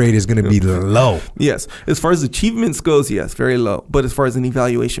 your grade is going to be low. Yes. As far as achievements goes, yes, very low. But as far as an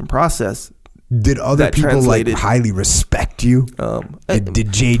evaluation process, did other people like highly respect you?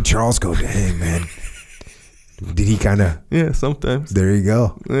 Did Jade Charles go, dang, man? Did he kind of? Yeah, sometimes. There you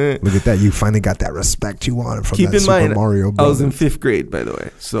go. Look at that. You finally got that respect you wanted from that Super Mario Bros. I was in 5th grade, by the way.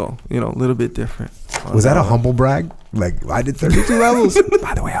 So, a little bit different. Was that a humble brag? Like, I did 32 levels?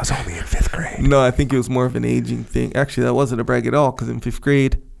 By the way, I was only in 5th grade. No, I think it was more of an aging thing. Actually, that wasn't a brag at all, because in 5th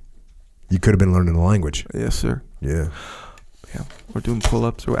grade, you could have been learning the language. Yes, sir. Yeah. Yeah. Or doing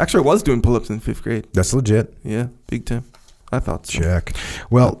pull-ups. Actually, I was doing pull-ups in 5th grade. That's legit. Yeah, big time. I thought so. Check.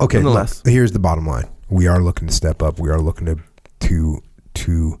 Well, okay. Look, here's the bottom line. We are looking to step up. We are looking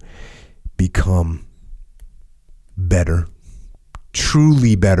to become better,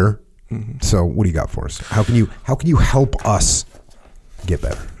 truly better. Mm-hmm. So, what do you got for us? How can you help us get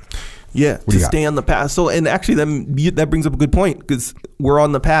better? Yeah, to stay on the path. So, and actually, that brings up a good point, because we're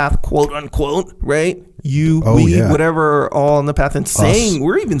on the path, quote unquote, right? Whatever, are all on the path, and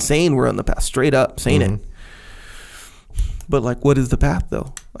we're even saying we're on the path, straight up saying it. But like, what is the path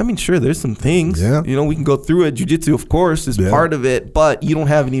though? I mean, sure, there's some things. Yeah. We can go through it. Jiu-jitsu, of course, is part of it, but you don't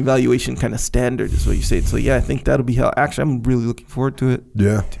have an evaluation kind of standard, is what you say. So yeah, I think that'll be how. Actually, I'm really looking forward to it.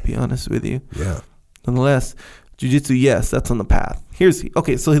 Yeah. To be honest with you. Yeah. Nonetheless, jiu-jitsu, yes, that's on the path.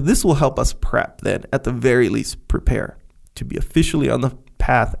 So this will help us prep then, at the very least, prepare to be officially on the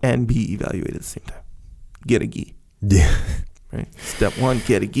path and be evaluated at the same time. Get a gi. Yeah. Right. Step 1,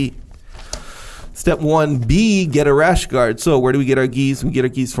 get a gi. Step 1B, get a rash guard. So where do we get our gis? We get our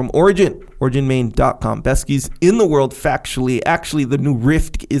gis from Origin, originmain.com. Best gis in the world, factually. Actually, the new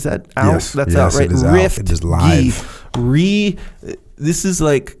Rift, is that out? Yes, That's out, right? It is Rift out. It is live. This is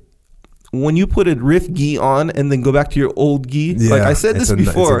like when you put a Rift gi on and then go back to your old gi. Yeah, like I said this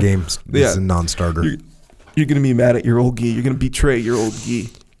before. It's a game. It's a non-starter. You're going to be mad at your old gi. You're going to betray your old gi.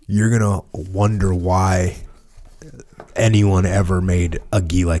 You're going to wonder why anyone ever made a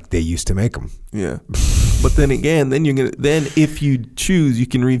gi like they used to make them. Yeah. But then again, then if you choose, you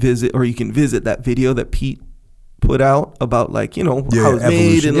can revisit or you can visit that video that Pete put out about like, how it's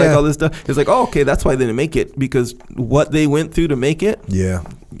made and like all this stuff. It's like, oh, okay, that's why they didn't make it, because what they went through to make it. Yeah.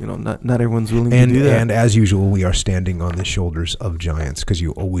 Not everyone's willing to do that. And as usual, we are standing on the shoulders of giants, because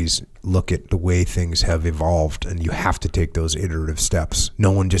you always look at the way things have evolved and you have to take those iterative steps.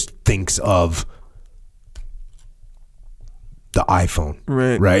 No one just thinks of the iPhone.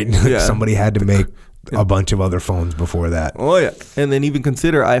 Right? Yeah. Somebody had to make a bunch of other phones before that. Oh, yeah. And then even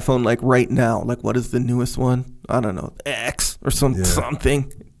consider iPhone like right now. Like, what is the newest one? I don't know. X or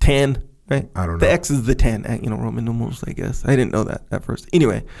something. 10, right? I don't know. The X is the 10, Roman numerals, I guess. I didn't know that at first.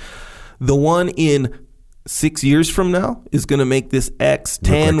 Anyway, the one in 6 years from now is going to make this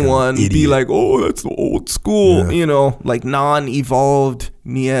X10 like one be like, oh, that's the old school, like non-evolved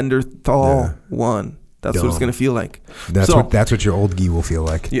Neanderthal one. That's what it's going to feel like. That's what your old gi will feel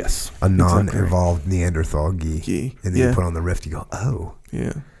like. Yes. A non-evolved Neanderthal gi. And then you put on the rift, you go, oh.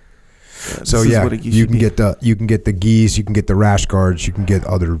 Yeah. So you can get the gis, you can get the rash guards, you can get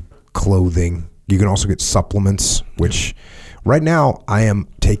other clothing. You can also get supplements, which right now I am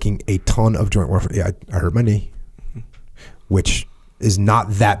taking a ton of joint warfare. Yeah, I hurt my knee, which is not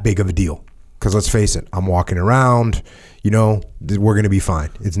that big of a deal. Because let's face it, I'm walking around, we're going to be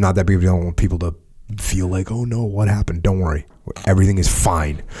fine. It's not that big of a deal. I don't want people to feel like, oh no, what happened? Don't worry. Everything is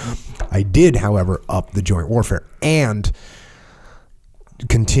fine. I did, however, up the joint warfare and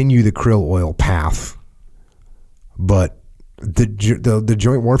continue the krill oil path. But the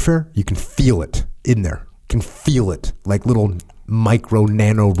joint warfare, you can feel it in there. You can feel it like little micro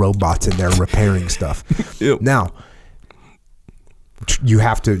nano robots in there repairing stuff. Yep. Now, you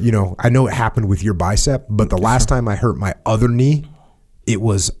have to, I know it happened with your bicep, but the last time I hurt my other knee, it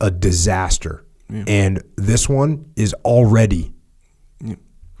was a disaster. Yeah. And this one is already. Yeah.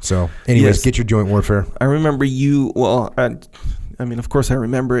 So, anyways, get your joint warfare. I remember you. Well, I mean, of course, I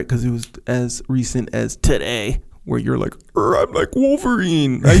remember it because it was as recent as today, where you're like, I'm like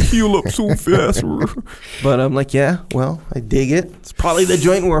Wolverine. I heal up so fast. But I'm like, yeah, well, I dig it. It's probably the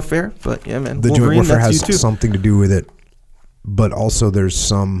joint warfare. But yeah, man, the Wolverine, joint warfare has something to do with it. But also, I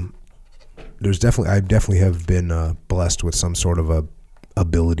definitely have been blessed with some sort of a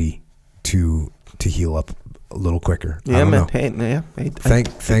ability to heal up a little quicker. Yeah, man.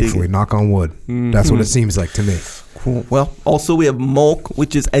 Thankfully, knock on wood. Mm-hmm. That's what it seems like to me. Cool. Well, also we have milk,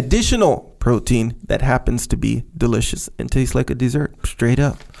 which is additional protein that happens to be delicious and tastes like a dessert, straight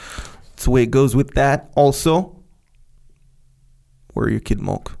up. That's the way it goes with that. Also, Warrior Kid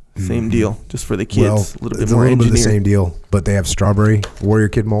milk. Same deal, just for the kids. Well, a little bit it's more a little engineered. bit the same deal, but they have strawberry Warrior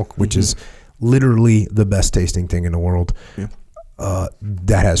Kid milk, which is literally the best tasting thing in the world. Yeah.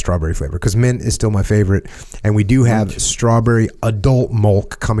 That has strawberry flavor, because mint is still my favorite, and we do have strawberry adult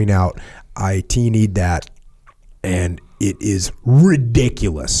milk coming out. I need that, and it is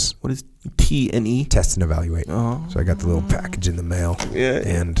ridiculous. What is T&E? Test and evaluate. Oh. So I got the little package in the mail. Yeah,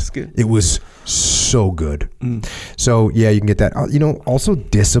 and it's good. It was so good. So yeah, you can get that. Also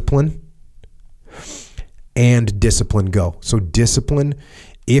discipline and Discipline Go. So Discipline,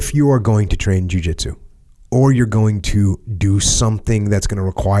 if you are going to train jiu-jitsu, or you're going to do something that's going to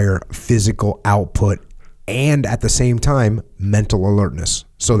require physical output and at the same time mental alertness.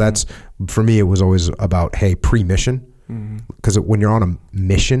 So that's, for me, it was always about, hey, pre-mission. Because when you're on a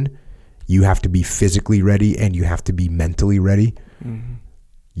mission, you have to be physically ready and you have to be mentally ready.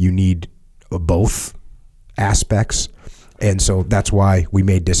 You need both aspects. And so that's why we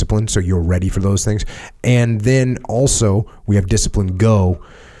made Discipline, so you're ready for those things. And then also we have Discipline Go,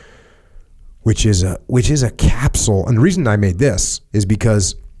 which is a capsule. And the reason I made this is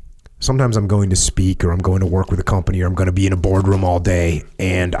because sometimes I'm going to speak, or I'm going to work with a company, or I'm going to be in a boardroom all day,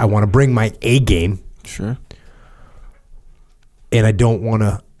 and I want to bring my A game. Sure. And I don't want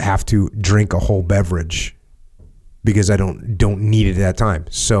to have to drink a whole beverage because I don't need it at that time.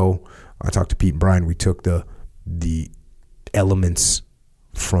 So I talked to Pete and Brian. We took the elements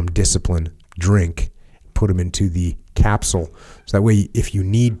from Discipline drink, put them into the capsule. So that way, if you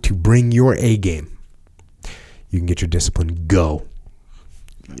need to bring your A game, you can get your Discipline Go.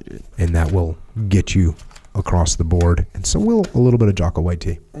 And that will get you across the board. And so will a little bit of Jocko White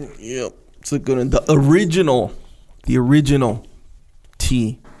tea. Yep. It's a good one. The original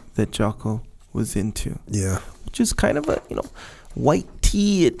tea that Jocko was into. Yeah. Which is kind of a, white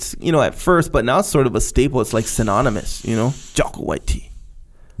tea. It's, at first, but now it's sort of a staple. It's like synonymous, Jocko White tea.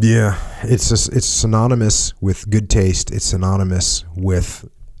 Yeah. It's synonymous with good taste. It's synonymous with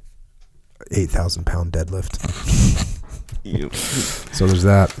 8,000-pound deadlift. So there's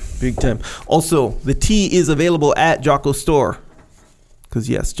that. Big time. Also, the tee is available at Jocko Store. Because,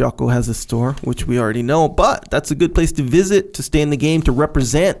 yes, Jocko has a store, which we already know. But that's a good place to visit, to stay in the game, to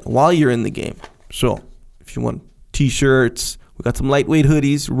represent while you're in the game. So, if you want T-shirts, we got some lightweight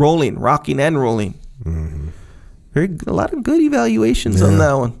hoodies, rocking and rolling. Mm-hmm. A lot of good evaluations on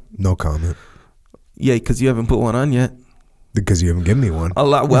that one. No comment. Yeah, because you haven't put one on yet. Because you haven't given me one. A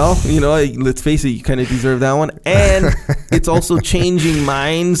lot. Well, let's face it, you kind of deserve that one. And it's also changing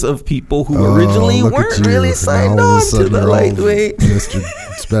minds of people who originally weren't really signed on to the lightweight. Mr.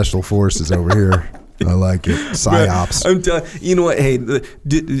 Special Forces over here. I like it. PsyOps. I'm telling you know what? Hey,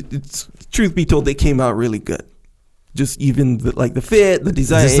 truth be told, they came out really good. Just even the fit, the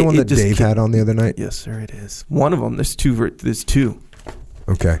design. Is this the one that Dave had on the other night? Yes, sir, it is. One of them. There's two.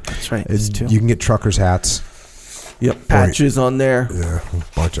 Okay. That's right. There's two. You can get truckers' hats. Yep, patches on there. Yeah,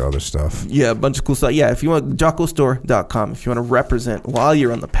 a bunch of other stuff. Yeah, a bunch of cool stuff. Yeah, if you want, jockostore.com, if you want to represent while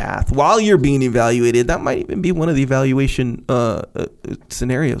you're on the path, while you're being evaluated, that might even be one of the evaluation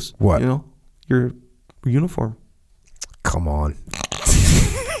scenarios. What? Your uniform. Come on.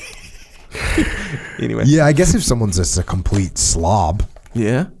 Anyway. Yeah, I guess if someone's just a complete slob,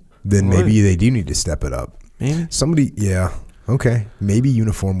 then maybe they do need to step it up. Maybe. Okay, maybe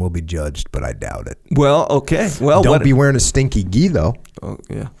uniform will be judged, but I doubt it. Well, okay. Well, don't be wearing a stinky gi though. Oh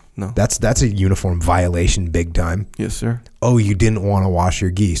yeah, no. That's a uniform violation, big time. Yes, sir. Oh, you didn't want to wash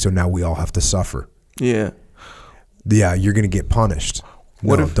your gi, so now we all have to suffer. Yeah. Yeah, you're gonna get punished.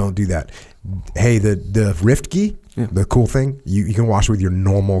 Don't do that. Hey, the Rift gi, the cool thing, you can wash with your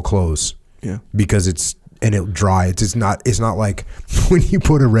normal clothes. Yeah. Because it'll dry. It's not like when you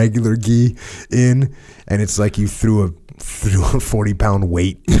put a regular gi in and it's like you threw a 40-pound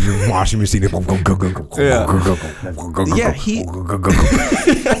weight in your washing machine. Yeah, because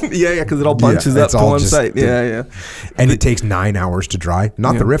it all bunches up to one side. Yeah. And it takes 9 hours to dry.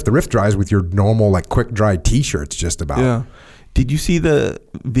 Not the Rift. The Rift dries with your normal quick dry t-shirts just about. Yeah. Did you see the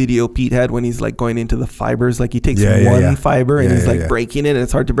video Pete had when he's going into the fibers? He takes one fiber and he's breaking it, and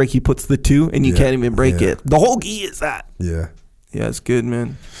it's hard to break. He puts the two and you can't even break it. The whole gi is that. Yeah. Yeah, it's good,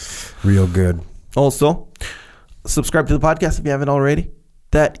 man. Real good. Also, subscribe to the podcast if you haven't already.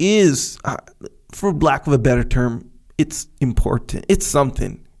 That is, for lack of a better term, it's important. It's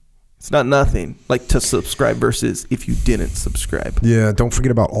something. It's not nothing to subscribe versus if you didn't subscribe. Yeah, don't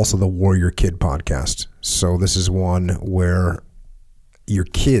forget about also the Warrior Kid podcast. So this is one where your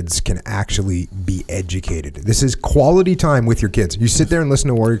kids can actually be educated. This is quality time with your kids. You sit there and listen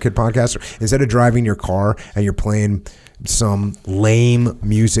to Warrior Kid podcast instead of driving your car and you're playing some lame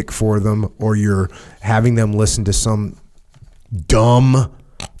music for them, or you're having them listen to some dumb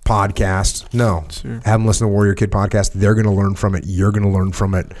podcast. No, sure. Have them listen to Warrior Kid podcast. They're going to learn from it. You're going to learn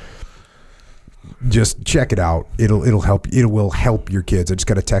from it. Just check it out. It'll help. It will help your kids. I just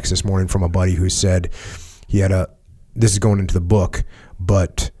got a text this morning from a buddy who said he had this is going into the book,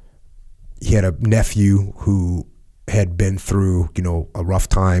 but he had a nephew who had been through, a rough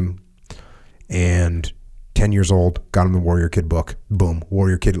time, and 10 years old, got him the Warrior Kid book. Boom,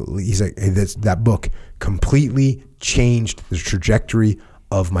 Warrior Kid. He's like, hey, that book completely changed the trajectory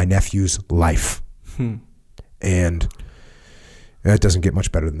of my nephew's life. And it doesn't get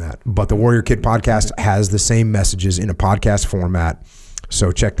much better than that. But the Warrior Kid podcast has the same messages in a podcast format.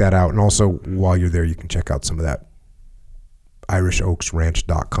 So check that out. And also, while you're there, you can check out some of that.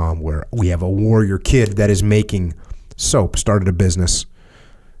 IrishOaksRanch.com, where we have a Warrior Kid that is making soap, started a business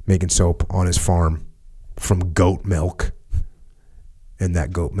making soap on his farm from goat milk. And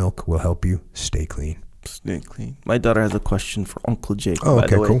that goat milk will help you stay clean. Stay clean. My daughter has a question for Uncle Jake. By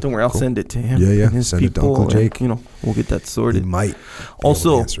the way. Cool. Don't worry, I'll send it to him. Yeah. And his send it to Uncle Jake. We'll get that sorted. He might.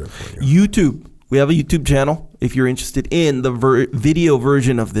 Also, YouTube. We have a YouTube channel if you're interested in the video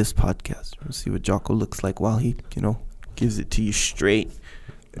version of this podcast. We'll see what Jocko looks like while he, gives it to you straight.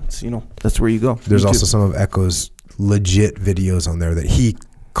 It's, that's where you go. There's YouTube. Also some of Echo's legit videos on there that he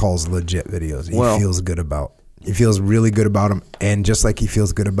calls legit videos. He feels good about. He feels really good about them, and just like he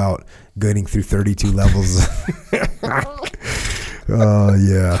feels good about getting through 32 levels. Oh,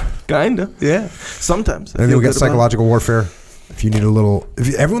 yeah. Kinda, yeah. Sometimes. And then we got psychological warfare. If you need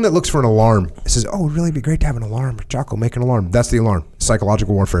everyone that looks for an alarm says, oh, it would really be great to have an alarm. Jocko, make an alarm. That's the alarm.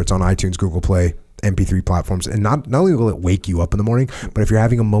 Psychological warfare. It's on iTunes, Google Play, MP3 platforms. And not only will it wake you up in the morning, but if you're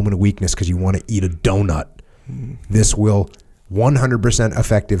having a moment of weakness because you want to eat a donut, this will 100%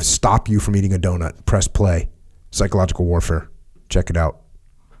 effective stop you from eating a donut. Press play. Psychological warfare. Check it out.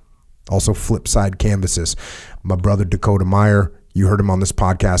 Also, flip side canvases. My brother Dakota Meyer, You heard him on this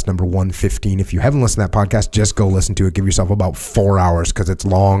podcast, number 115. If you haven't listened to that podcast, just go listen to it. Give yourself about 4 hours because it's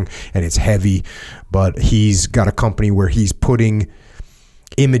long and it's heavy. But he's got a company where he's putting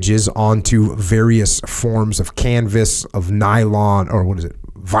images onto various forms of canvas, of nylon, or what is it?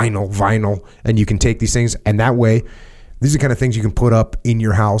 Vinyl. And you can take these things, and that way, these are the kind of things you can put up in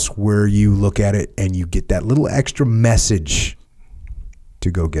your house where you look at it and you get that little extra message to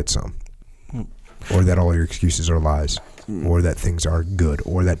go get some. Or that all your excuses are lies. Or that things are good,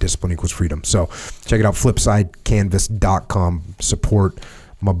 or that discipline equals freedom. So check it out, flipsidecanvas.com. Support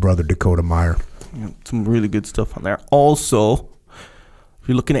my brother Dakota Meyer. Yeah, some really good stuff on there. Also, if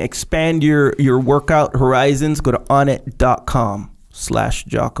you're looking to expand your workout horizons, go to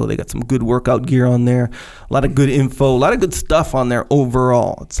onit.com/Jocko. They got some good workout gear on there. A lot of good info, a lot of good stuff on there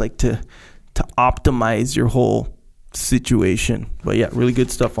overall. It's like to optimize your whole situation. But yeah, really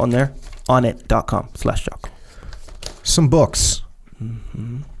good stuff on there. onit.com/Jocko. Some books.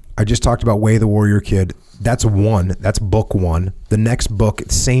 I just talked about Way of the Warrior Kid. That's one. That's book one. The next book,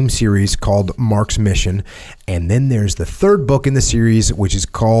 same series, called Mark's Mission. And then there's the third book in the series, which is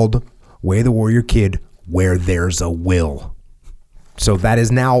called Way of the Warrior Kid, Where There's a Will. So that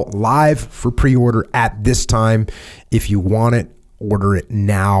is now live for pre-order at this time. If you want it, order it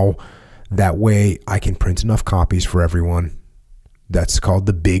now. That way I can print enough copies for everyone. That's called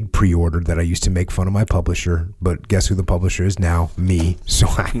the big pre-order that I used to make fun of my publisher. But guess who the publisher is now? Me. So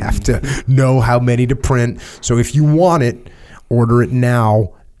I have to know how many to print. So if you want it, order it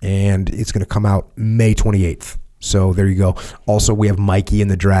now. And it's going to come out May 28th. So there you go. Also, we have Mikey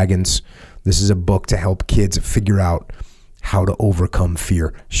and the Dragons. This is a book to help kids figure out how to overcome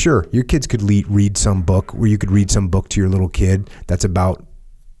fear. Sure, your kids could read some book, or you could read some book to your little kid that's about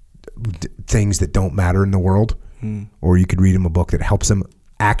things that don't matter in the world. Or you could read them a book that helps them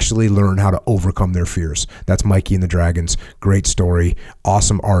actually learn how to overcome their fears. That's Mikey and the Dragons. Great story.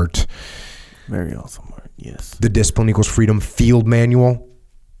 Awesome art. Very awesome art, yes. The Discipline Equals Freedom Field Manual.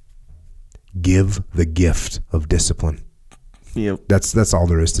 Give the gift of discipline. Yep. That's all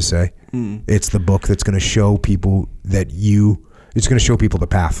there is to say. It's the book that's going to show people it's going to show people the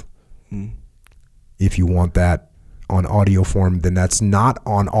path. If you want that on audio form, then that's not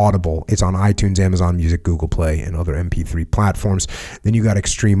on Audible. It's on iTunes, Amazon Music, Google Play, and other MP3 platforms. Then you got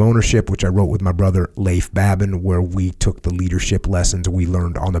Extreme Ownership, which I wrote with my brother Leif Babin, where we took the leadership lessons we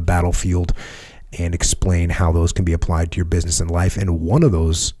learned on the battlefield and explain how those can be applied to your business and life. And one of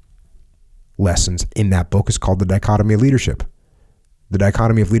those lessons in that book is called The Dichotomy of Leadership. The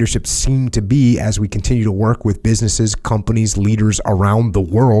dichotomy of leadership seemed to be, as we continue to work with businesses, companies, leaders around the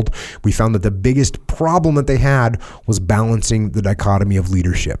world, we found that the biggest problem that they had was balancing the dichotomy of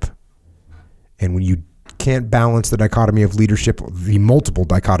leadership. And when you can't balance the dichotomy of leadership, the multiple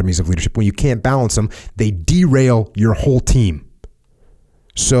dichotomies of leadership, when you can't balance them, they derail your whole team.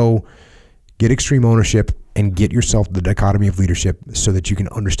 So get Extreme Ownership and get yourself the dichotomy of leadership so that you can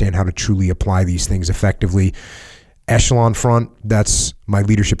understand how to truly apply these things effectively. Echelon Front, that's my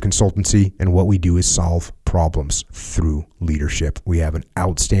leadership consultancy, and what we do is solve problems through leadership. We have an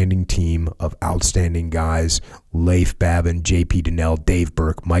outstanding team of outstanding guys: Leif Babin, JP Donnell, Dave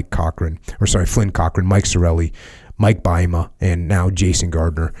Burke, Flynn Cochran, Mike Sorelli, Mike Baima, and now Jason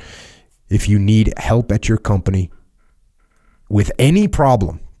Gardner. If you need help at your company with any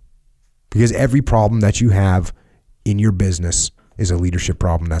problem, because every problem that you have in your business is a leadership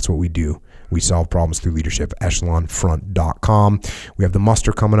problem, that's what we do. We solve problems through leadership. Echelonfront.com. We have the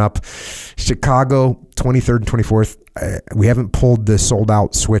muster coming up. Chicago, 23rd and 24th. We haven't pulled the sold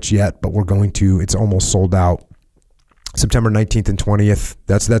out switch yet, but we're going to. It's almost sold out. September 19th and 20th.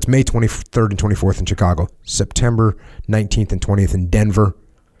 That's May 23rd and 24th in Chicago. September 19th and 20th in Denver.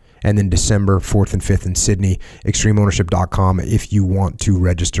 And then December 4th and 5th in Sydney. ExtremeOwnership.com. If you want to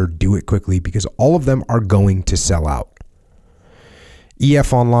register, do it quickly because all of them are going to sell out.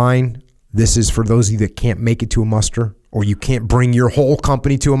 EF Online. This is for those of you that can't make it to a muster, or you can't bring your whole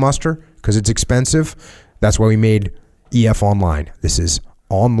company to a muster because it's expensive. That's why we made EF Online. This is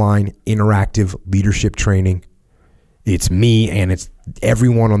online interactive leadership training. It's me and it's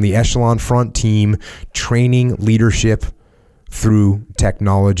everyone on the Echelon Front team training leadership through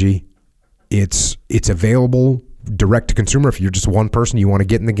technology. It's available direct to consumer. If you're just one person, you want to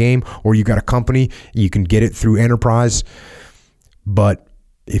get in the game, or you got a company, you can get it through enterprise. But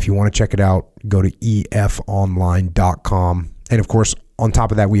if you want to check it out, go to efonline.com. And of course, on top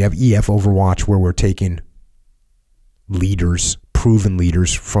of that, we have EF Overwatch, where we're taking leaders, proven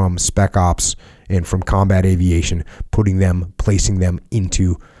leaders from Spec Ops and from combat aviation, placing them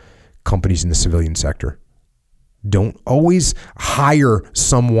into companies in the civilian sector. Don't always hire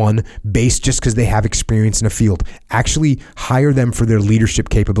someone based just because they have experience in a field. Actually hire them for their leadership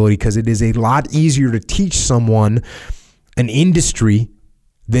capability, because it is a lot easier to teach someone an industry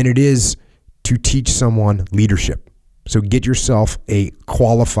than it is to teach someone leadership. So get yourself a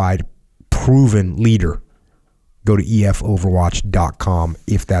qualified, proven leader. Go to efoverwatch.com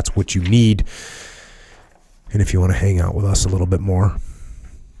if that's what you need. And if you want to hang out with us a little bit more,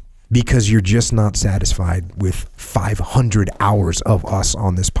 because you're just not satisfied with 500 hours of us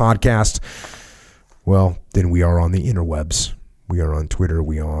on this podcast, well, then we are on the interwebs. We are on Twitter,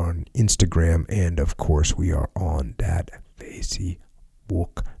 we are on Instagram, and of course we are on that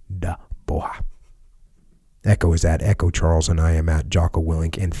Facebook da boa. Echo is at Echo Charles, and I am at Jocko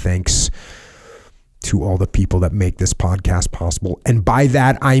Willink. And thanks to all the people that make this podcast possible. And by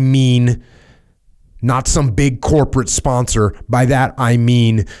that, I mean not some big corporate sponsor. By that, I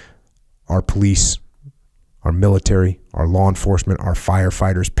mean our police, our military, our law enforcement, our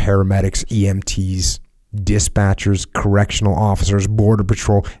firefighters, paramedics, EMTs, dispatchers, correctional officers, border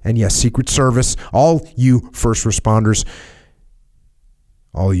patrol, and yes, Secret Service, all you first responders,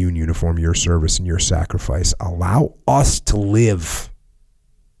 all you in uniform, your service and your sacrifice. Allow us to live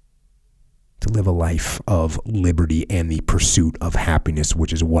a life of liberty and the pursuit of happiness,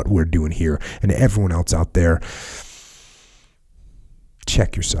 which is what we're doing here. And everyone else out there,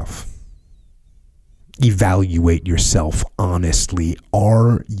 check yourself. Evaluate yourself honestly.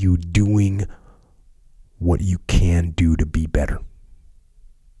 Are you doing what you can do to be better?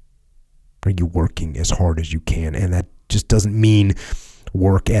 Are you working as hard as you can? And that just doesn't mean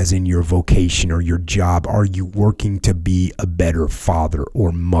work as in your vocation or your job. Are you working to be a better father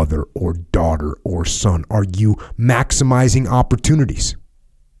or mother or daughter or son? Are you maximizing opportunities?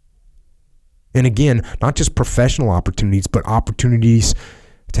 And again, not just professional opportunities, but opportunities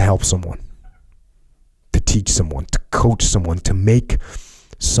to help someone, to teach someone, to coach someone, to make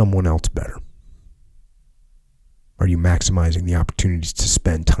someone else better. Are you maximizing the opportunities to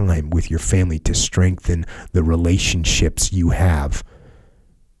spend time with your family, to strengthen the relationships you have?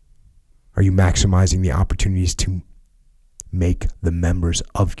 Are you maximizing the opportunities to make the members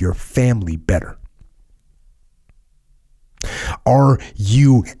of your family better? Are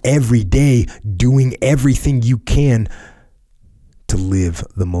you every day doing everything you can to live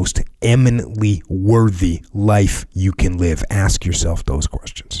the most eminently worthy life you can live? Ask yourself those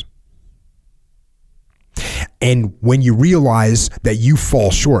questions. And when you realize that you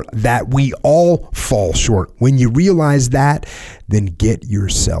fall short, that we all fall short, when you realize that, then get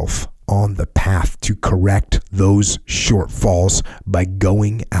yourself on the path to correct those shortfalls by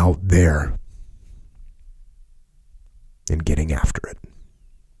going out there and getting after it.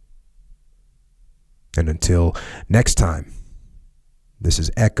 And until next time, this is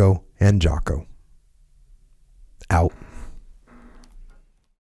Echo and Jocko. Out.